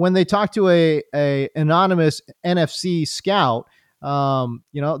then when they talk to a anonymous NFC scout,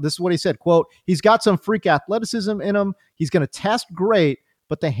 this is what he said, quote, "He's got some freak athleticism in him. He's going to test great,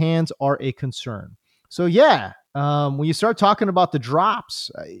 but the hands are a concern." So yeah, when you start talking about the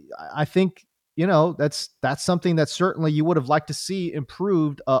drops, I think, that's something that certainly you would have liked to see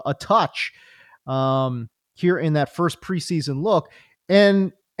improved a touch here in that first preseason look.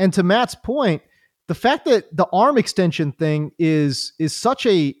 And to Matt's point, the fact that the arm extension thing is such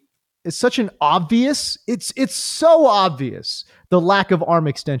an obvious, it's so obvious, the lack of arm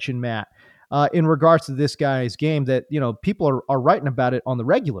extension, Matt, in regards to this guy's game, that, people are writing about it on the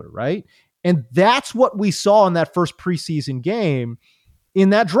regular, right? And that's what we saw in that first preseason game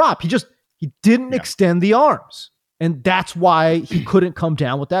in that drop. He didn't extend the arms, and that's why he couldn't come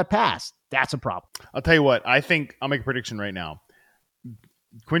down with that pass. That's a problem. I'll tell you what, I think I'll make a prediction right now.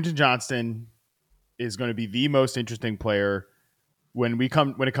 Quentin Johnston is going to be the most interesting player when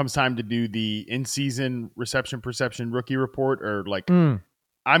it comes time to do the in-season reception perception rookie report, or like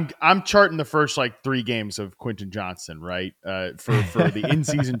I'm charting the first like 3 games of Quentin Johnston, right? For the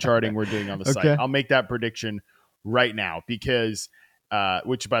in-season charting we're doing on the site. I'll make that prediction right now because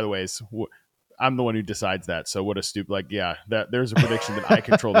which by the way is I'm the one who decides that. So what a stupid, there's a prediction that I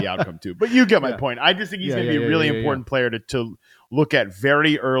control the outcome to, but you get my point. I just think he's going to be a really important player to look at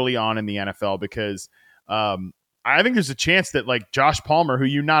very early on in the NFL because I think there's a chance that like Josh Palmer, who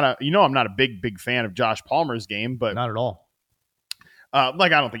I'm not a big fan of Josh Palmer's game, but not at all. I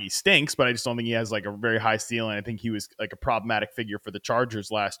don't think he stinks, but I just don't think he has like a very high ceiling. I think he was like a problematic figure for the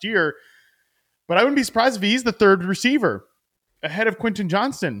Chargers last year, but I wouldn't be surprised if he's the third receiver ahead of Quentin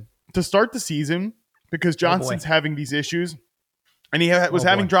Johnston to start the season because Johnston's having these issues, and he was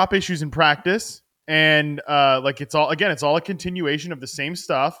having drop issues in practice, and it's all a continuation of the same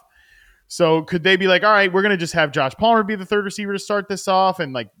stuff. So could they be like, all right, we're going to just have Josh Palmer be the third receiver to start this off,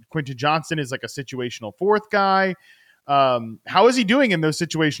 and like Quentin Johnston is like a situational fourth guy? How is he doing in those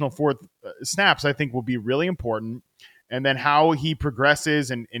situational fourth snaps, I think will be really important. And then how he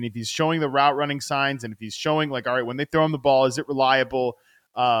progresses, and if he's showing the route running signs, and if he's showing like, all right, when they throw him the ball, is it reliable?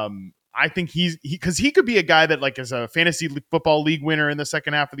 I think because he could be a guy that like is a fantasy football league winner in the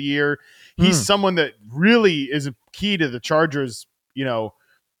second half of the year. He's someone that really is a key to the Chargers,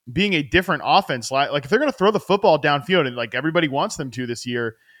 being a different offense. Like if they're going to throw the football downfield, and like everybody wants them to this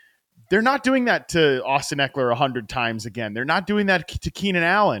year, they're not doing that to Austin Eckler 100 times again. They're not doing that to Keenan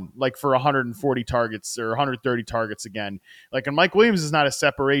Allen, like for 140 targets or 130 targets again. Like, and Mike Williams is not a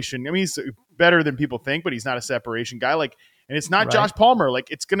separation. I mean, he's better than people think, but he's not a separation guy. Like, and it's not Josh Palmer. Like,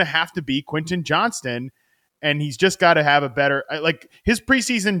 it's going to have to be Quentin Johnston. And he's just got to have a better, like his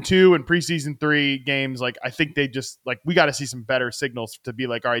preseason 2 and preseason 3 games. Like, I think they just like, we got to see some better signals to be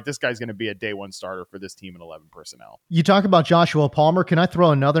like, all right, this guy's going to be a day one starter for this team in 11 personnel. You talk about Joshua Palmer. Can I throw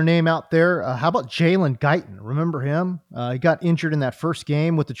another name out there? How about Jalen Guyton? Remember him? He got injured in that first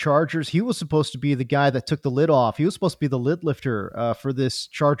game with the Chargers. He was supposed to be the guy that took the lid off. He was supposed to be the lid lifter for this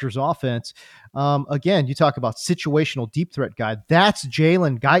Chargers offense. Again, you talk about situational deep threat guy. That's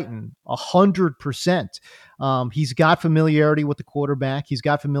Jalen Guyton, 100%. He's got familiarity with the quarterback. He's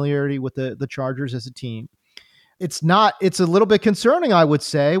got familiarity with the Chargers as a team. It's a little bit concerning, I would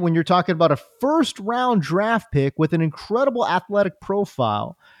say, when you're talking about a first round draft pick with an incredible athletic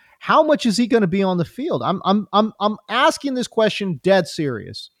profile. How much is he going to be on the field? I'm asking this question dead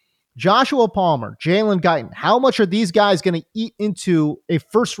serious. Joshua Palmer, Jalen Guyton, how much are these guys going to eat into a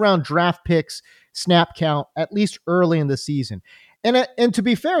first round draft picks snap count, at least early in the season? And to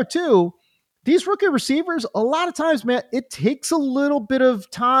be fair too, these rookie receivers, a lot of times, man, it takes a little bit of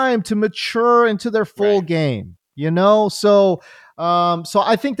time to mature into their full game, So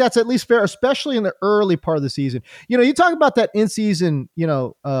I think that's at least fair, especially in the early part of the season. You talk about that in-season,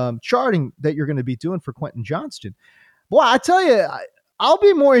 charting that you're going to be doing for Quentin Johnston. Boy, I tell you, I'll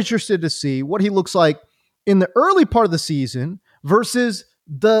be more interested to see what he looks like in the early part of the season versus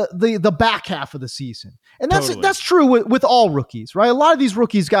the back half of the season. And that's true with all rookies, right? A lot of these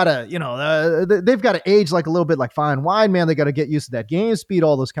rookies gotta, they've got to age like a little bit like fine wine, man. They got to get used to that game speed,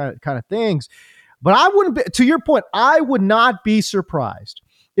 all those kind of things. But I wouldn't be, to your point, I would not be surprised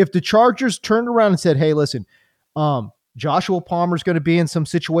if the Chargers turned around and said, hey, listen, Joshua Palmer's going to be in some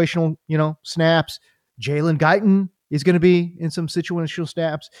situational, snaps. Jalen Guyton is going to be in some situational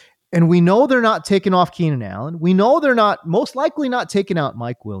snaps. And we know they're not taking off Keenan Allen. We know they're not, most likely not taking out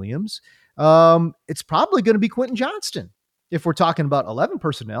Mike Williams. It's probably going to be Quentin Johnston if we're talking about 11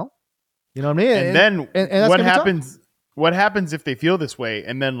 personnel. You know what I mean? And then and what happens? What happens if they feel this way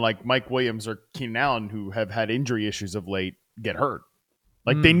and then like Mike Williams or Keenan Allen, who have had injury issues of late, get hurt?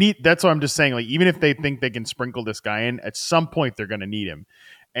 Like they need. That's what I'm just saying. Like even if they think they can sprinkle this guy in, at some point they're going to need him.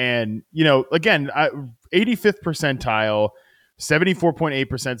 And again, 85th percentile.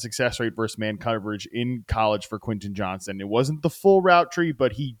 74.8% success rate versus man coverage in college for Quentin Johnston. It wasn't the full route tree,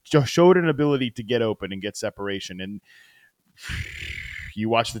 but he just showed an ability to get open and get separation. And you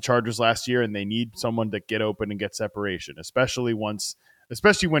watch the Chargers last year, and they need someone to get open and get separation, especially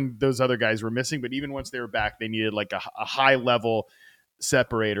when those other guys were missing. But even once they were back, they needed like a high level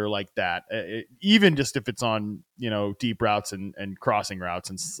separator like that. Even just if it's on deep routes and crossing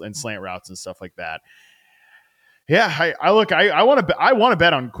routes and slant routes and stuff like that. Yeah, I want to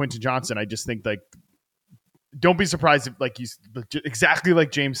bet on Quentin Johnston. I just think like, don't be surprised if exactly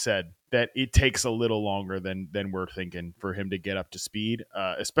like James said, that it takes a little longer than we're thinking for him to get up to speed,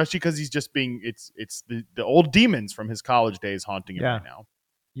 especially because he's just it's the old demons from his college days haunting him right now.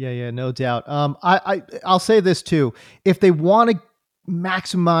 Yeah, no doubt. I'll say this too. If they want to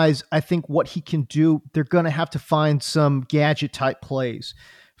maximize, I think what he can do, they're going to have to find some gadget type plays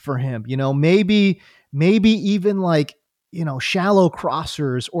for him. Maybe even like, shallow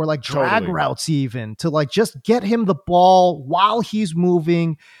crossers or like drag routes even to like just get him the ball while he's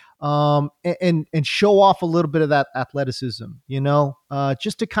moving and show off a little bit of that athleticism,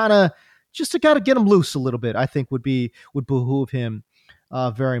 just to kind of get him loose a little bit, I think would behoove him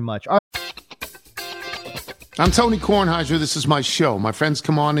very much. I'm Tony Kornheiser. This is my show. My friends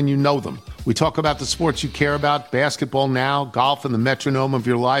come on and you know them. We talk about the sports you care about, basketball now, golf, and the metronome of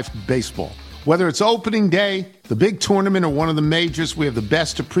your life, baseball. Whether it's opening day, the big tournament, or one of the majors, we have the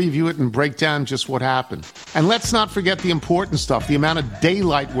best to preview it and break down just what happened. And let's not forget the important stuff, the amount of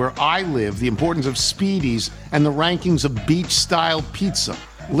daylight where I live, the importance of Speedies, and the rankings of beach-style pizza.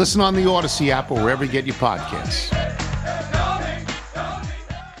 Listen on the Odyssey app or wherever you get your podcasts.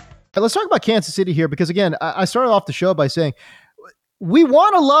 Let's talk about Kansas City here because, again, I started off the show by saying we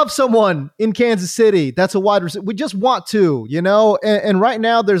want to love someone in Kansas City that's a wide receiver. We just want to, and right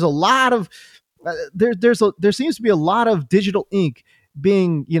now there's a lot of there seems to be a lot of digital ink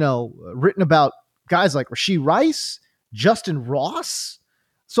being, written about guys like Rashee Rice, Justin Ross.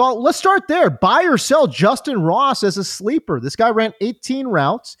 So let's start there. Buy or sell Justin Ross as a sleeper. This guy ran 18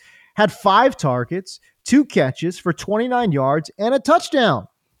 routes, had 5 targets, 2 catches for 29 yards and a touchdown.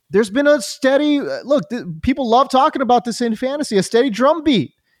 There's been a steady look. People love talking about this in fantasy, a steady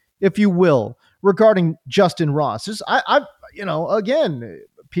drumbeat, if you will, regarding Justin Ross. Again,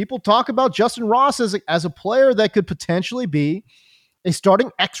 people talk about Justin Ross as a player that could potentially be a starting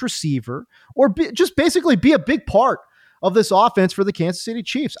X receiver or just basically be a big part of this offense for the Kansas City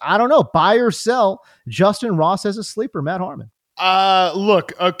Chiefs. I don't know. Buy or sell Justin Ross as a sleeper, Matt Harmon.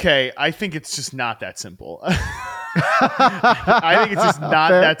 Look, okay. I think it's just not that simple. I think it's just not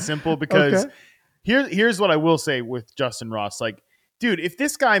that simple because here's what I will say with Justin Ross. Like, dude, if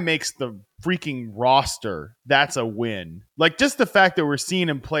this guy makes the freaking roster, that's a win. Like, just the fact that we're seeing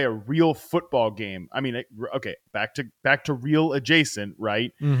him play a real football game. I mean, okay, back to real adjacent,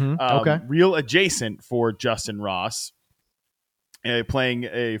 right? Mm-hmm. Real adjacent for Justin Ross.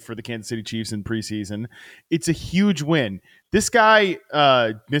 Playing for the Kansas City Chiefs in preseason. It's a huge win. This guy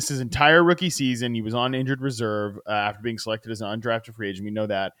missed his entire rookie season. He was on injured reserve after being selected as an undrafted free agent. We know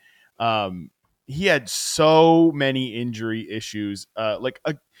that. He had so many injury issues.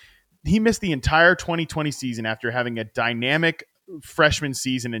 He missed the entire 2020 season after having a dynamic freshman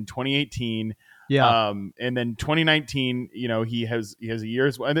season in 2018. Yeah. And then 2019, he has a year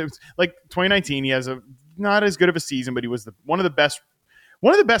as well. And it was like 2019, he has a not as good of a season, but he was one of the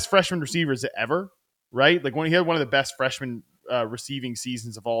best freshman receivers ever, right? Like he had one of the best freshman receiving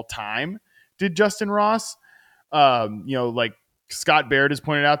seasons of all time. Did Justin Ross? Like Scott Baird has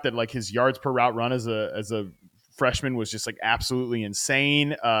pointed out that like his yards per route run as a freshman was just like absolutely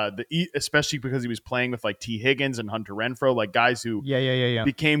insane. Especially because he was playing with like T. Higgins and Hunter Renfrow, like guys who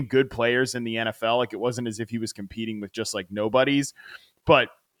became good players in the NFL. Like it wasn't as if he was competing with just like nobodies, but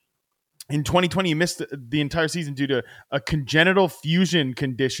in 2020, he missed the entire season due to a congenital fusion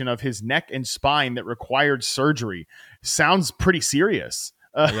condition of his neck and spine that required surgery. Sounds pretty serious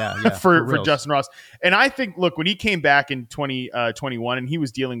for Justin Ross. And I think, look, when he came back in 2021 and he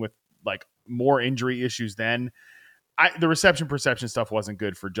was dealing with like more injury issues then, the reception perception stuff wasn't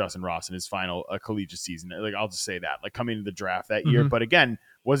good for Justin Ross in his final collegiate season. Like I'll just say that, like coming into the draft that year. But again,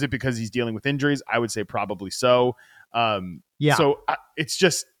 was it because he's dealing with injuries? I would say probably so. So it's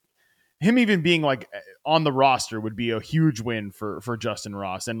just, him even being like on the roster would be a huge win for Justin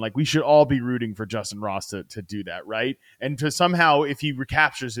Ross. And like, we should all be rooting for Justin Ross to do that. Right. And to somehow, if he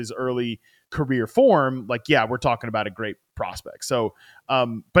recaptures his early career form, like, yeah, we're talking about a great prospect. So,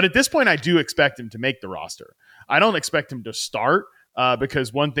 but at this point, I do expect him to make the roster. I don't expect him to start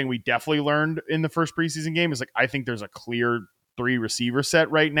because one thing we definitely learned in the first preseason game is like, I think there's a clear 3 receiver set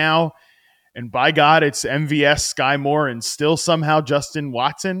right now. And by God, it's MVS, Sky Moore, and still somehow Justin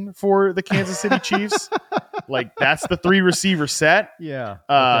Watson for the Kansas City Chiefs. Like that's the 3 receiver set. Yeah.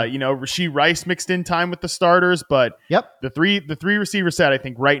 Rashee Rice mixed in time with the starters, but the three receiver set I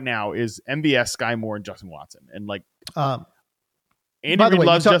think right now is MVS, Sky Moore, and Justin Watson. And like Andy Reid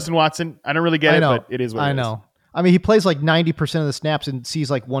loves Justin Watson. I don't really get it, but it is what it is. I know. I mean, he plays like 90% of the snaps and sees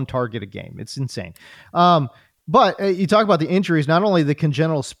like 1 target a game. It's insane. But you talk about the injuries, not only the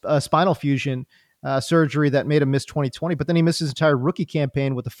congenital spinal fusion surgery that made him miss 2020, but then he missed his entire rookie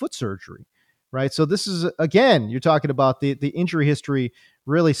campaign with a foot surgery, right? So this is, again, you're talking about the injury history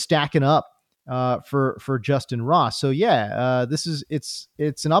really stacking up for Justin Ross. So yeah, it's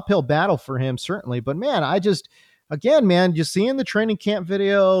an uphill battle for him, certainly. But man, just seeing the training camp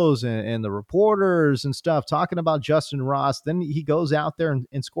videos and the reporters and stuff talking about Justin Ross, then he goes out there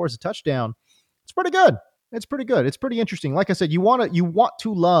and scores a touchdown. It's pretty good. It's pretty good. It's pretty interesting. Like I said, you want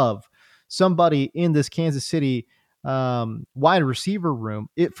to love somebody in this Kansas City wide receiver room.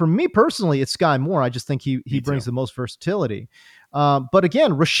 For me personally, it's Sky Moore. I just think he brings the most versatility. But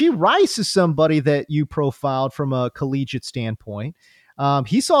again, Rashee Rice is somebody that you profiled from a collegiate standpoint.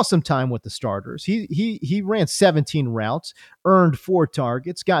 He saw some time with the starters. He ran 17 routes, earned 4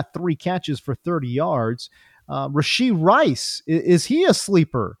 targets, got 3 catches for 30 yards. Rashee Rice, is he a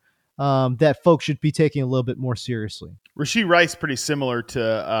sleeper that folks should be taking a little bit more seriously? Rashee Rice, pretty similar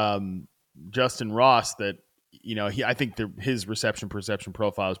to Justin Ross, that, I think his reception perception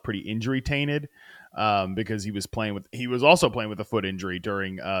profile is pretty injury tainted because he was also playing with a foot injury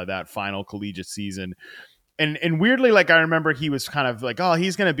during that final collegiate season. And weirdly, like I remember he was kind of like, oh,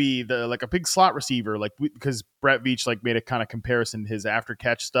 he's going to be a big slot receiver, because Brett Veach made a kind of comparison his after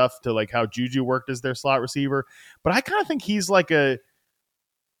catch stuff to like how Juju worked as their slot receiver. But I kind of think he's like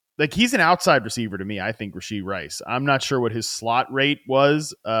like he's an outside receiver to me. I think Rashee Rice. I'm not sure what his slot rate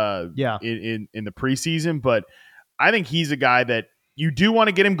was in the preseason, but I think he's a guy that you do want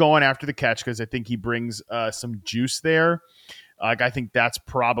to get him going after the catch because I think he brings some juice there. Like I think that's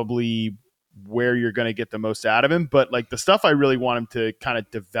probably where you're going to get the most out of him. But like the stuff I really want him to kind of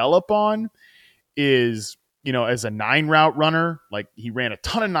develop on is, you know, as a 9 route runner. Like he ran a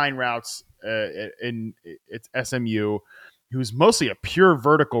ton of 9 routes in SMU. He was mostly a pure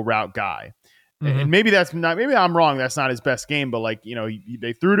vertical route guy. And maybe I'm wrong. That's not his best game, but like, you know,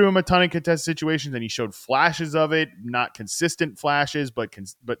 they threw to him a ton of contested situations and he showed flashes of it, not consistent flashes, but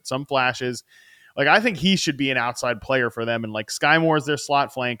some flashes. Like, I think he should be an outside player for them. And like Sky Moore is their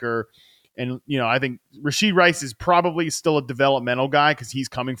slot flanker. And, you know, I think Rashee Rice is probably still a developmental guy because he's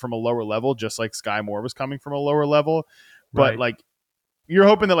coming from a lower level, just like Sky Moore was coming from a lower level. But like, you're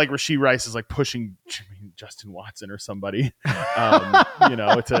hoping that like Rashee Rice is like pushing Justin Watson or somebody, you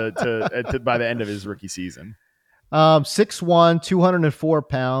know, to by the end of his rookie season. 6'1", 204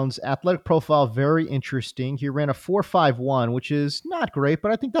 pounds, athletic profile, very interesting. He ran a 4.51, which is not great,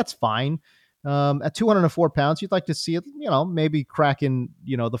 but I think that's fine. At 204 pounds, you'd like to see it, you know, maybe cracking,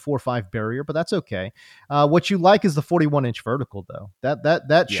 you know, the 4.5 barrier, but that's okay. What you like is the 41-inch vertical, though.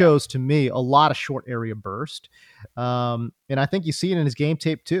 That shows to me a lot of short area burst, and I think you see it in his game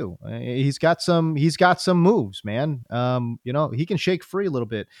tape too. He's got some moves, man. You know, he can shake free a little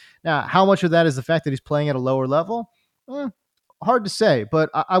bit. Now, how much of that is the fact that he's playing at a lower level? Hard to say, but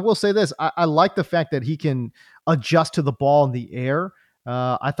I will say this: I like the fact that he can adjust to the ball in the air.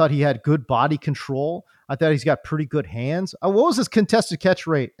 I thought he had good body control. I thought he's got pretty good hands. What was his contested catch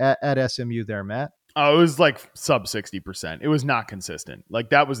rate at SMU there, Matt? Oh, it was like sub 60%. It was not consistent.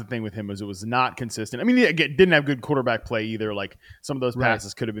 Like that was the thing with him, was it was not consistent. I mean, he didn't have good quarterback play either. Like some of those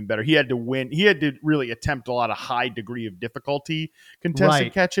passes could have been better. He had to win. He had to really attempt a lot of high degree of difficulty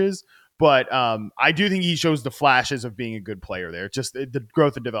contested catches. But I do think he shows the flashes of being a good player there. Just the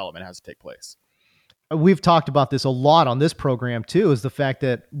growth and development has to take place. We've talked about this a lot on this program too, is the fact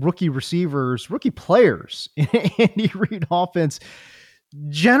that rookie players in Andy Reid offense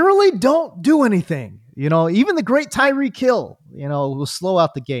generally don't do anything. You know, even the great Tyreek Hill, you know, will slow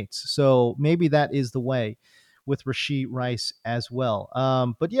out the gates. So maybe that is the way with Rashee Rice as well.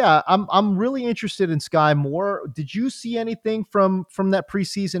 But yeah, I'm really interested in Sky Moore. Did you see anything from that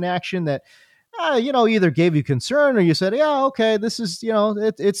preseason action that, you know, either gave you concern or you said, yeah, okay, this is, you know,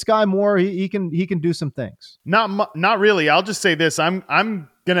 it's Sky Moore. He can do some things. Not really. I'll just say this. I'm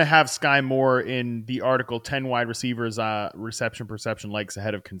going to have Sky Moore in the article 10 wide receivers, reception perception likes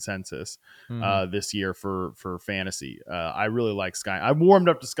ahead of consensus this year for fantasy. I really like Sky. I warmed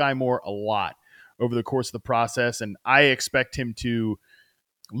up to Sky Moore a lot over the course of the process, and I expect him to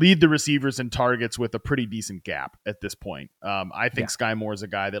lead the receivers in targets with a pretty decent gap at this point. I think Sky Moore is a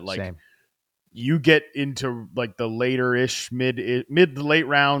guy that like, you get into like the later-ish, mid to late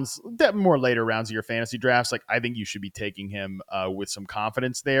rounds, more later rounds of your fantasy drafts. Like I think you should be taking him with some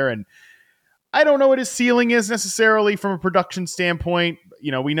confidence there. And I don't know what his ceiling is necessarily from a production standpoint.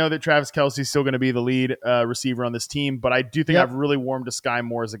 You know, we know that Travis Kelce is still going to be the lead receiver on this team, but I do think I've really warmed to Sky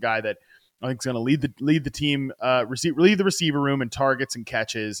Moore as a guy that I think is going to lead the team, lead the receiver room in targets and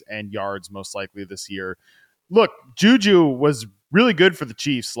catches and yards most likely this year. Look, Juju was really good for the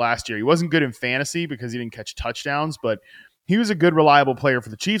Chiefs last year. He wasn't good in fantasy because he didn't catch touchdowns, but he was a good, reliable player for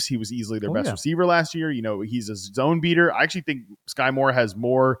the Chiefs. He was easily their best receiver last year. You know, he's a zone beater. I actually think Sky Moore has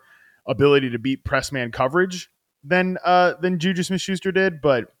more ability to beat press man coverage than Juju Smith-Schuster did,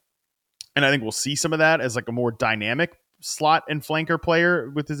 and I think we'll see some of that as like a more dynamic slot and flanker player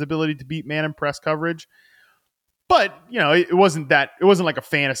with his ability to beat man and press coverage. But, you know, it wasn't like a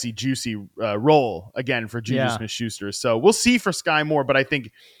fantasy juicy role again for Juju Smith-Schuster. So we'll see for Sky Moore. But I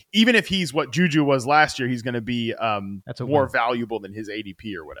think even if he's what Juju was last year, he's going to be more valuable than his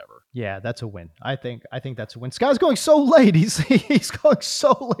ADP or whatever. Yeah, that's a win. I think that's a win. Sky's going so late. He's going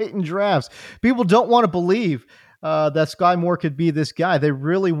so late in drafts. People don't want to believe that Sky Moore could be this guy. They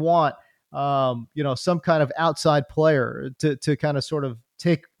really want, you know, some kind of outside player to kind of sort of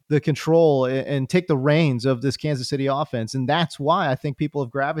take the control and take the reins of this Kansas City offense. And that's why I think people have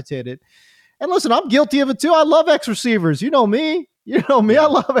gravitated. And listen, I'm guilty of it too. I love X receivers. You know me. I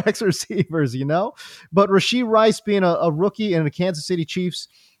love X receivers, you know, but Rashee Rice being a rookie in the Kansas City Chiefs,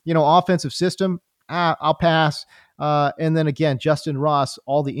 you know, offensive system, I'll pass. And then again, Justin Ross,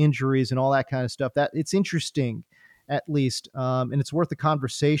 all the injuries and all that kind of stuff, that it's interesting at least. And it's worth the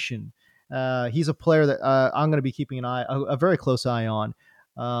conversation. He's a player that I'm going to be keeping a very close eye on.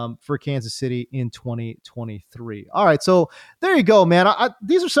 for Kansas City in 2023. All right, so there you go, man.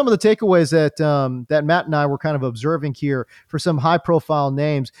 These are some of the takeaways that Matt and I were kind of observing here for some high-profile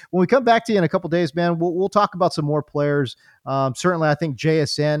names. When we come back to you in a couple days, man, we'll talk about some more players. Certainly, I think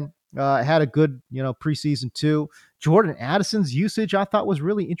JSN had a good preseason too. Jordan Addison's usage I thought was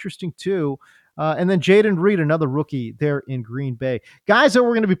really interesting too. And then Jaden Reed, another rookie there in Green Bay. Guys that we're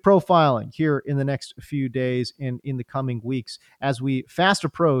going to be profiling here in the next few days and in the coming weeks as we fast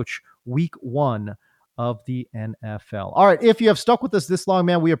approach week 1 of the NFL. All right, if you have stuck with us this long,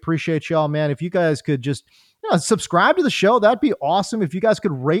 man, we appreciate y'all, man. If you guys could just subscribe to the show, that'd be awesome. If you guys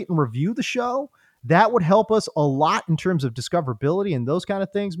could rate and review the show, that would help us a lot in terms of discoverability and those kind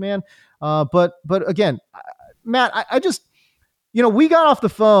of things, man. But again, Matt, I just... we got off the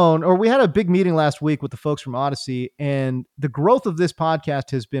phone, or we had a big meeting last week with the folks from Odyssey, and the growth of this podcast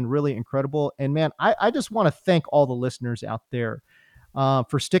has been really incredible. And man, I just want to thank all the listeners out there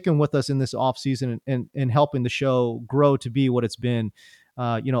for sticking with us in this off season and helping the show grow to be what it's been,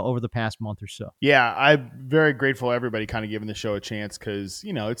 over the past month or so. Yeah, I'm very grateful everybody kind of giving the show a chance because,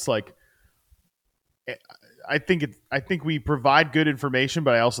 it's like, I think we provide good information,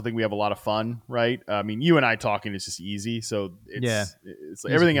 but I also think we have a lot of fun, right? I mean, you and I talking is just easy. So it's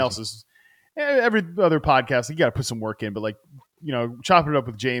like everything else is every other podcast. You got to put some work in, but chopping it up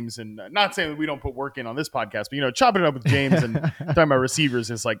with James and not saying that we don't put work in on this podcast, but chopping it up with James and talking about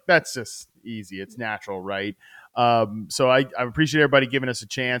receivers is like, that's just easy. It's natural. Right. So I appreciate everybody giving us a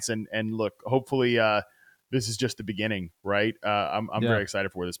chance and look, hopefully, this is just the beginning, right? I'm very excited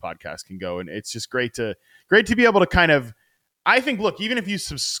for where this podcast can go. And it's just great to be able to kind of, I think, look, even if you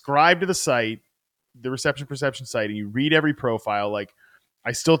subscribe to the site, the Reception Perception site, and you read every profile,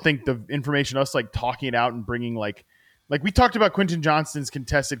 I still think the information, us talking it out and bringing like we talked about Quentin Johnston's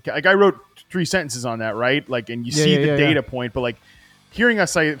contested, I wrote 3 sentences on that, right? And you see the data point, but hearing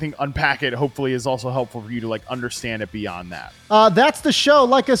us, I think, unpack it hopefully is also helpful for you to understand it beyond that. That's the show.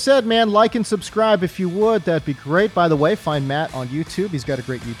 Like I said, man, like and subscribe if you would. That'd be great. By the way, find Matt on YouTube. He's got a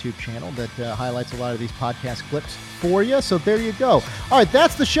great YouTube channel that highlights a lot of these podcast clips for you. So there you go. All right,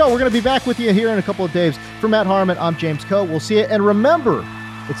 that's the show. We're going to be back with you here in a couple of days. For Matt Harmon, I'm James Coe. We'll see you. And remember,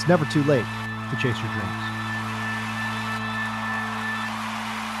 it's never too late to chase your dream.